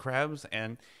Dawkins and Krebs,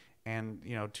 and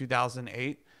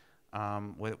 2008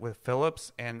 with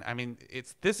Phillips. And I mean,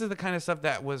 this is the kind of stuff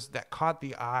that caught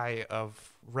the eye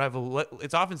of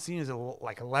it's often seen as a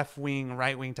left wing,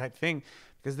 right wing type thing,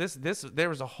 because there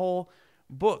was a whole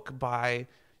book by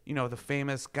the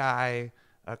famous guy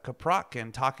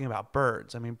Kapropkin talking about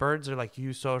birds. I mean, birds are like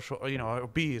eusocial, or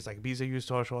bees are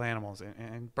eusocial animals,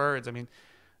 and birds. I mean,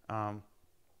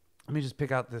 Let me just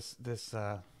pick out this.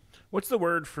 What's the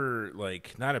word for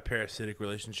like not a parasitic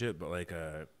relationship, but like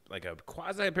a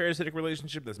quasi-parasitic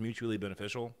relationship that's mutually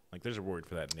beneficial? Like there's a word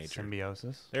for that in nature.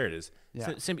 Symbiosis. There it is.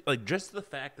 Yeah. Like just the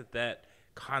fact that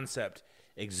concept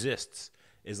exists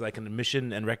is like an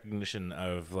admission and recognition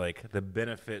of like the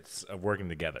benefits of working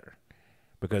together.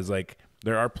 Because like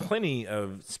there are plenty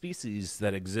of species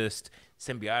that exist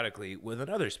symbiotically with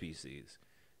another species,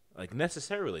 like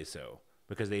necessarily so,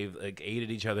 because they've like aided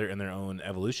each other in their own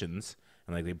evolutions,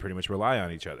 and like they pretty much rely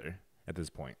on each other at this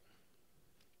point.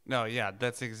 No, yeah,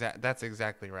 that's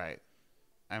exactly right.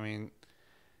 I mean,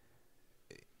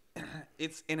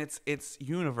 it's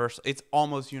universal. It's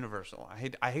almost universal.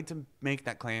 I hate to make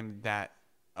that claim that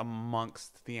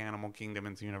amongst the animal kingdom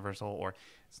it's universal, or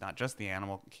it's not just the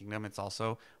animal kingdom, it's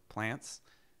also plants.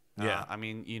 Yeah. I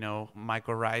mean,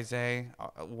 mycorrhizae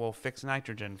will fix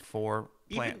nitrogen for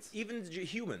plants. Even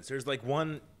humans. There's like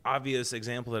one obvious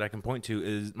example that I can point to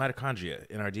is mitochondria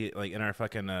in our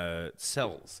fucking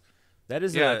cells. That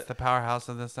is it's the powerhouse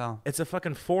of the cell. It's a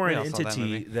fucking foreign We all saw that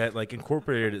entity movie. that like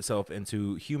incorporated itself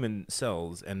into human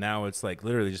cells, and now it's like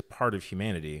literally just part of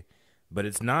humanity. But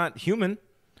it's not human.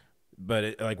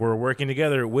 But like we're working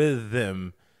together with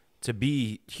them to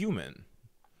be human.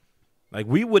 Like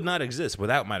we would not exist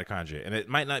without mitochondria, and it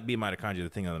might not be mitochondria the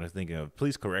thing that I'm thinking of.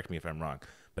 Please correct me if I'm wrong,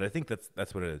 but I think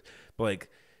that's what it is. But like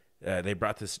they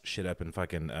brought this shit up in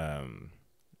fucking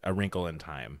A Wrinkle in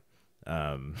Time.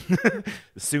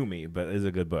 Sue me, but it's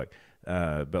a good book.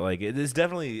 But like it is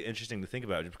definitely interesting to think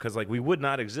about, because like we would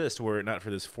not exist were it not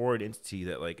for this foreign entity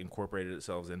that like incorporated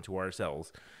itself into our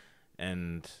cells.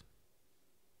 And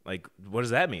like, what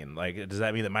does that mean? Like, does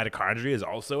that mean that mitochondria is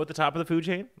also at the top of the food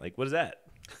chain? Like, what is that?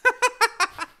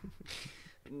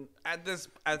 At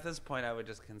this point, I would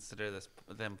just consider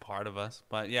them part of us.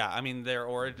 But yeah, I mean, their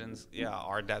origins,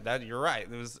 are that you're right.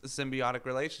 There was a symbiotic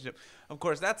relationship. Of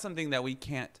course, that's something that we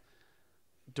can't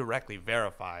directly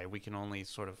verify. We can only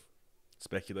sort of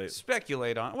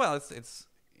speculate on. Well, it's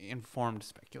informed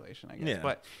speculation, I guess. Yeah.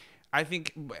 But I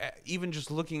think even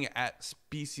just looking at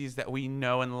species that we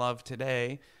know and love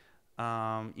today,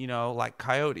 like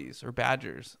coyotes or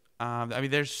badgers. I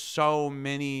mean, there's so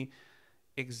many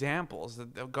examples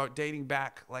that go dating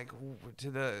back like to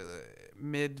the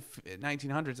mid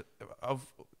 1900s of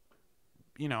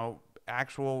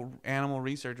actual animal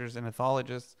researchers and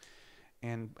ethologists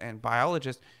and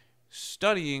biologists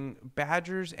studying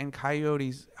badgers and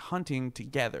coyotes hunting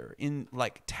together in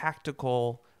like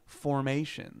tactical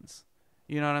formations.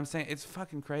 You know what I'm saying? It's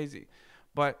fucking crazy.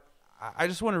 But I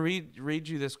just want to read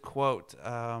you this quote.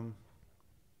 I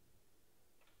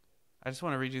just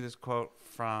want to read you this quote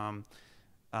from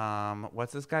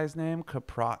what's this guy's name?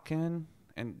 Kropotkin.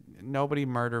 And nobody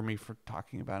murder me for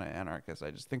talking about an anarchist.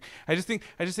 I just think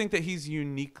that he's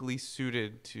uniquely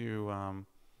suited to.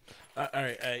 All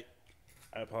right,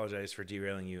 I apologize for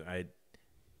derailing you. I'm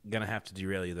gonna have to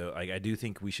derail you though. I do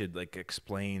think we should like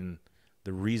explain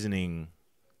the reasoning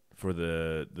for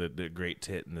the great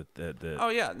tit and the. Oh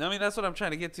yeah, I mean that's what I'm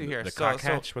trying to get to here. The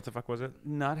cockhatch. What the fuck was it?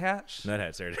 Nuthatch.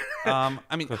 Nuthatch. There.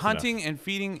 I mean, hunting and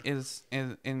feeding is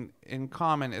in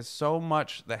common is so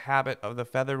much the habit of the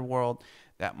feathered world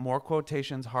that more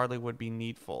quotations hardly would be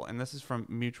needful. And this is from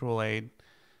Mutual Aid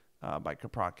by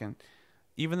Kropotkin.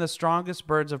 Even the strongest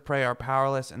birds of prey are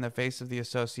powerless in the face of the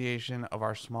association of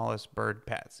our smallest bird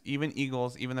pets. Even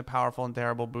eagles, even the powerful and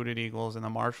terrible booted eagles and the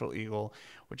martial eagle,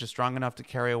 which is strong enough to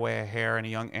carry away a hare and a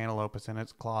young antelope in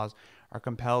its claws, are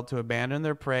compelled to abandon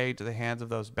their prey to the hands of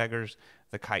those beggars,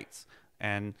 the kites.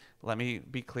 And let me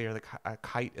be clear, a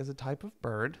kite is a type of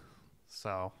bird.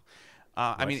 So,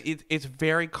 I mean, it's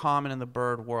very common in the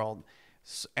bird world.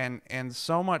 And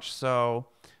so much so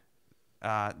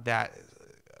that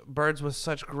birds with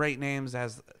such great names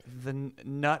as the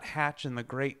nuthatch and the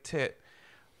great tit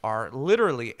are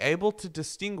literally able to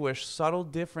distinguish subtle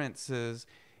differences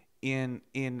in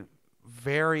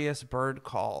various bird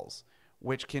calls,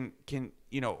 which can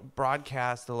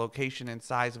broadcast the location and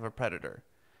size of a predator.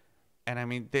 And I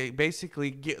mean, they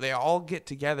basically they all get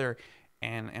together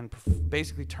and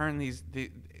basically turn these.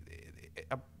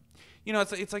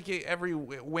 It's like every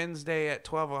Wednesday at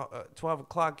 12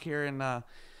 o'clock here in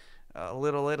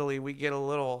Little Italy, we get a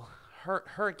little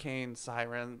hurricane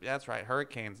siren. That's right,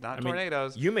 hurricanes, not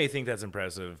tornadoes. You may think that's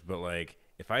impressive, but like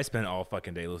if I spent all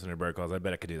fucking day listening to bird calls, I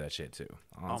bet I could do that shit too.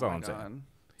 That's all I'm saying.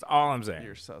 That's all I'm saying.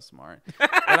 You're so smart. But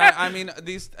I mean,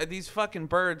 these fucking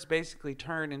birds basically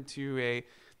turn into a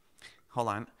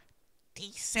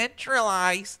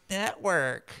decentralized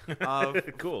network of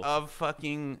cool. of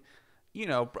fucking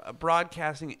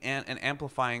broadcasting and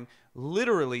amplifying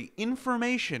literally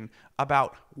information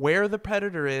about where the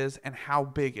predator is and how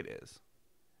big it is.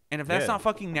 And if that's not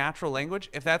fucking natural language,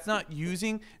 if that's not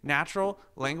using natural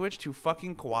language to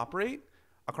fucking cooperate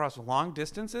across long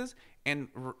distances and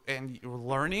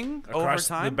learning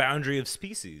Across over time, the boundary of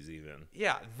species, even.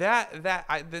 yeah,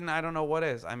 then I don't know what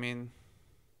is. I mean,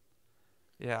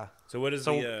 yeah. So what is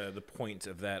the point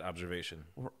of that observation?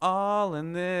 We're all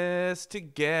in this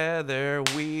together.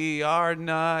 We are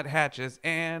nuthatches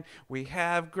and we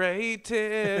have great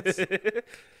tits.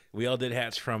 We all did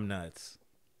hatch from nuts.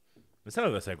 But some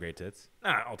of us have great tits.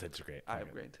 Nah, all tits are great. I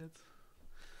have great tits.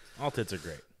 All tits are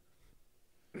great.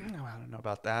 No, I don't know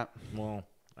about that. Well,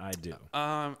 I do.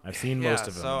 I've seen most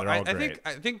of them. So They're all great.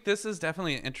 I think this is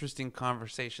definitely an interesting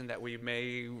conversation that we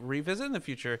may revisit in the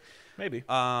future. Maybe.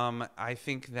 I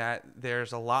think that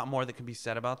there's a lot more that can be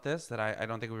said about this that I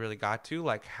don't think we really got to,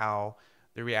 like how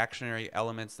the reactionary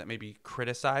elements that maybe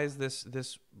criticize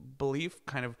this belief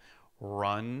kind of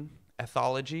run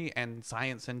ethology and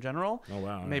science in general. Oh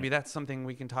wow! Maybe that's something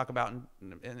we can talk about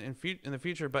in the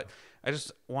future. But I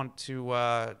just want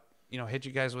to hit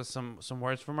you guys with some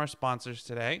words from our sponsors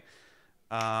today.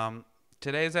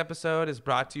 Today's episode is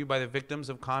brought to you by the Victims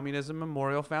of Communism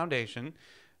Memorial Foundation.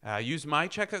 Use my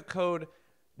checkout code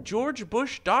George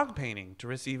Bush Dog Painting to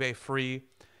receive a free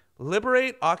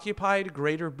Liberate Occupied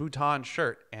Greater Bhutan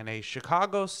shirt and a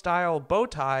Chicago style bow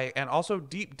tie and also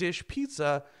deep dish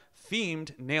pizza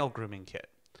themed nail grooming kit.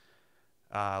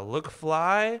 Look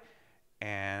fly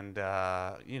and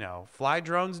fly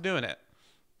drones doing it.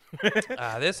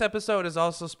 This episode is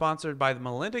also sponsored by the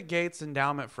Melinda Gates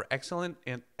Endowment for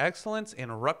Excellence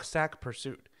in Rucksack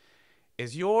Pursuit.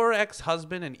 Is your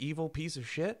ex-husband an evil piece of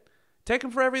shit? Take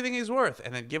him for everything he's worth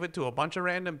and then give it to a bunch of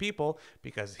random people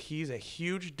because he's a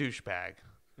huge douchebag.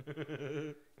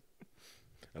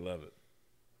 I love it.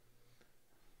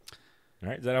 All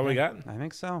right, is that all we got? I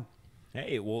think so.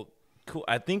 Hey, well, cool.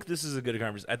 I think this is a good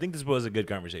conversation. I think this was a good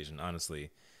conversation,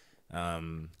 honestly. I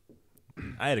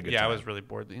had a good time. Yeah, I was really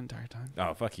bored the entire time.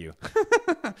 Oh, fuck you.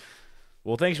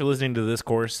 Well, thanks for listening to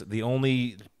ThisCourse, the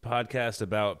only podcast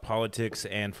about politics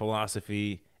and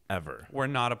philosophy ever. We're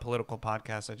not a political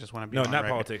podcast. I just want to be No, on not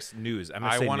record. politics, news.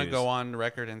 I want to go on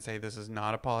record and say this is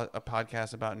not a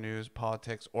podcast about news,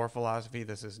 politics, or philosophy.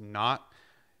 This is not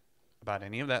about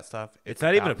any of that stuff. It's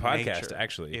not even a about podcast, nature.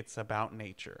 actually. It's about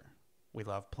nature. We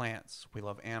love plants. We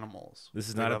love animals. This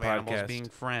is we not a love animals podcast. being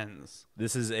friends.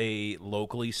 This is a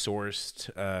locally sourced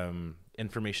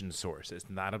information source. It's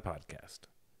not a podcast.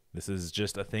 This is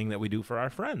just a thing that we do for our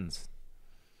friends.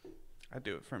 I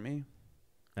do it for me.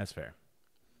 That's fair.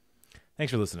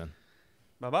 Thanks for listening.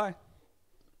 Bye-bye.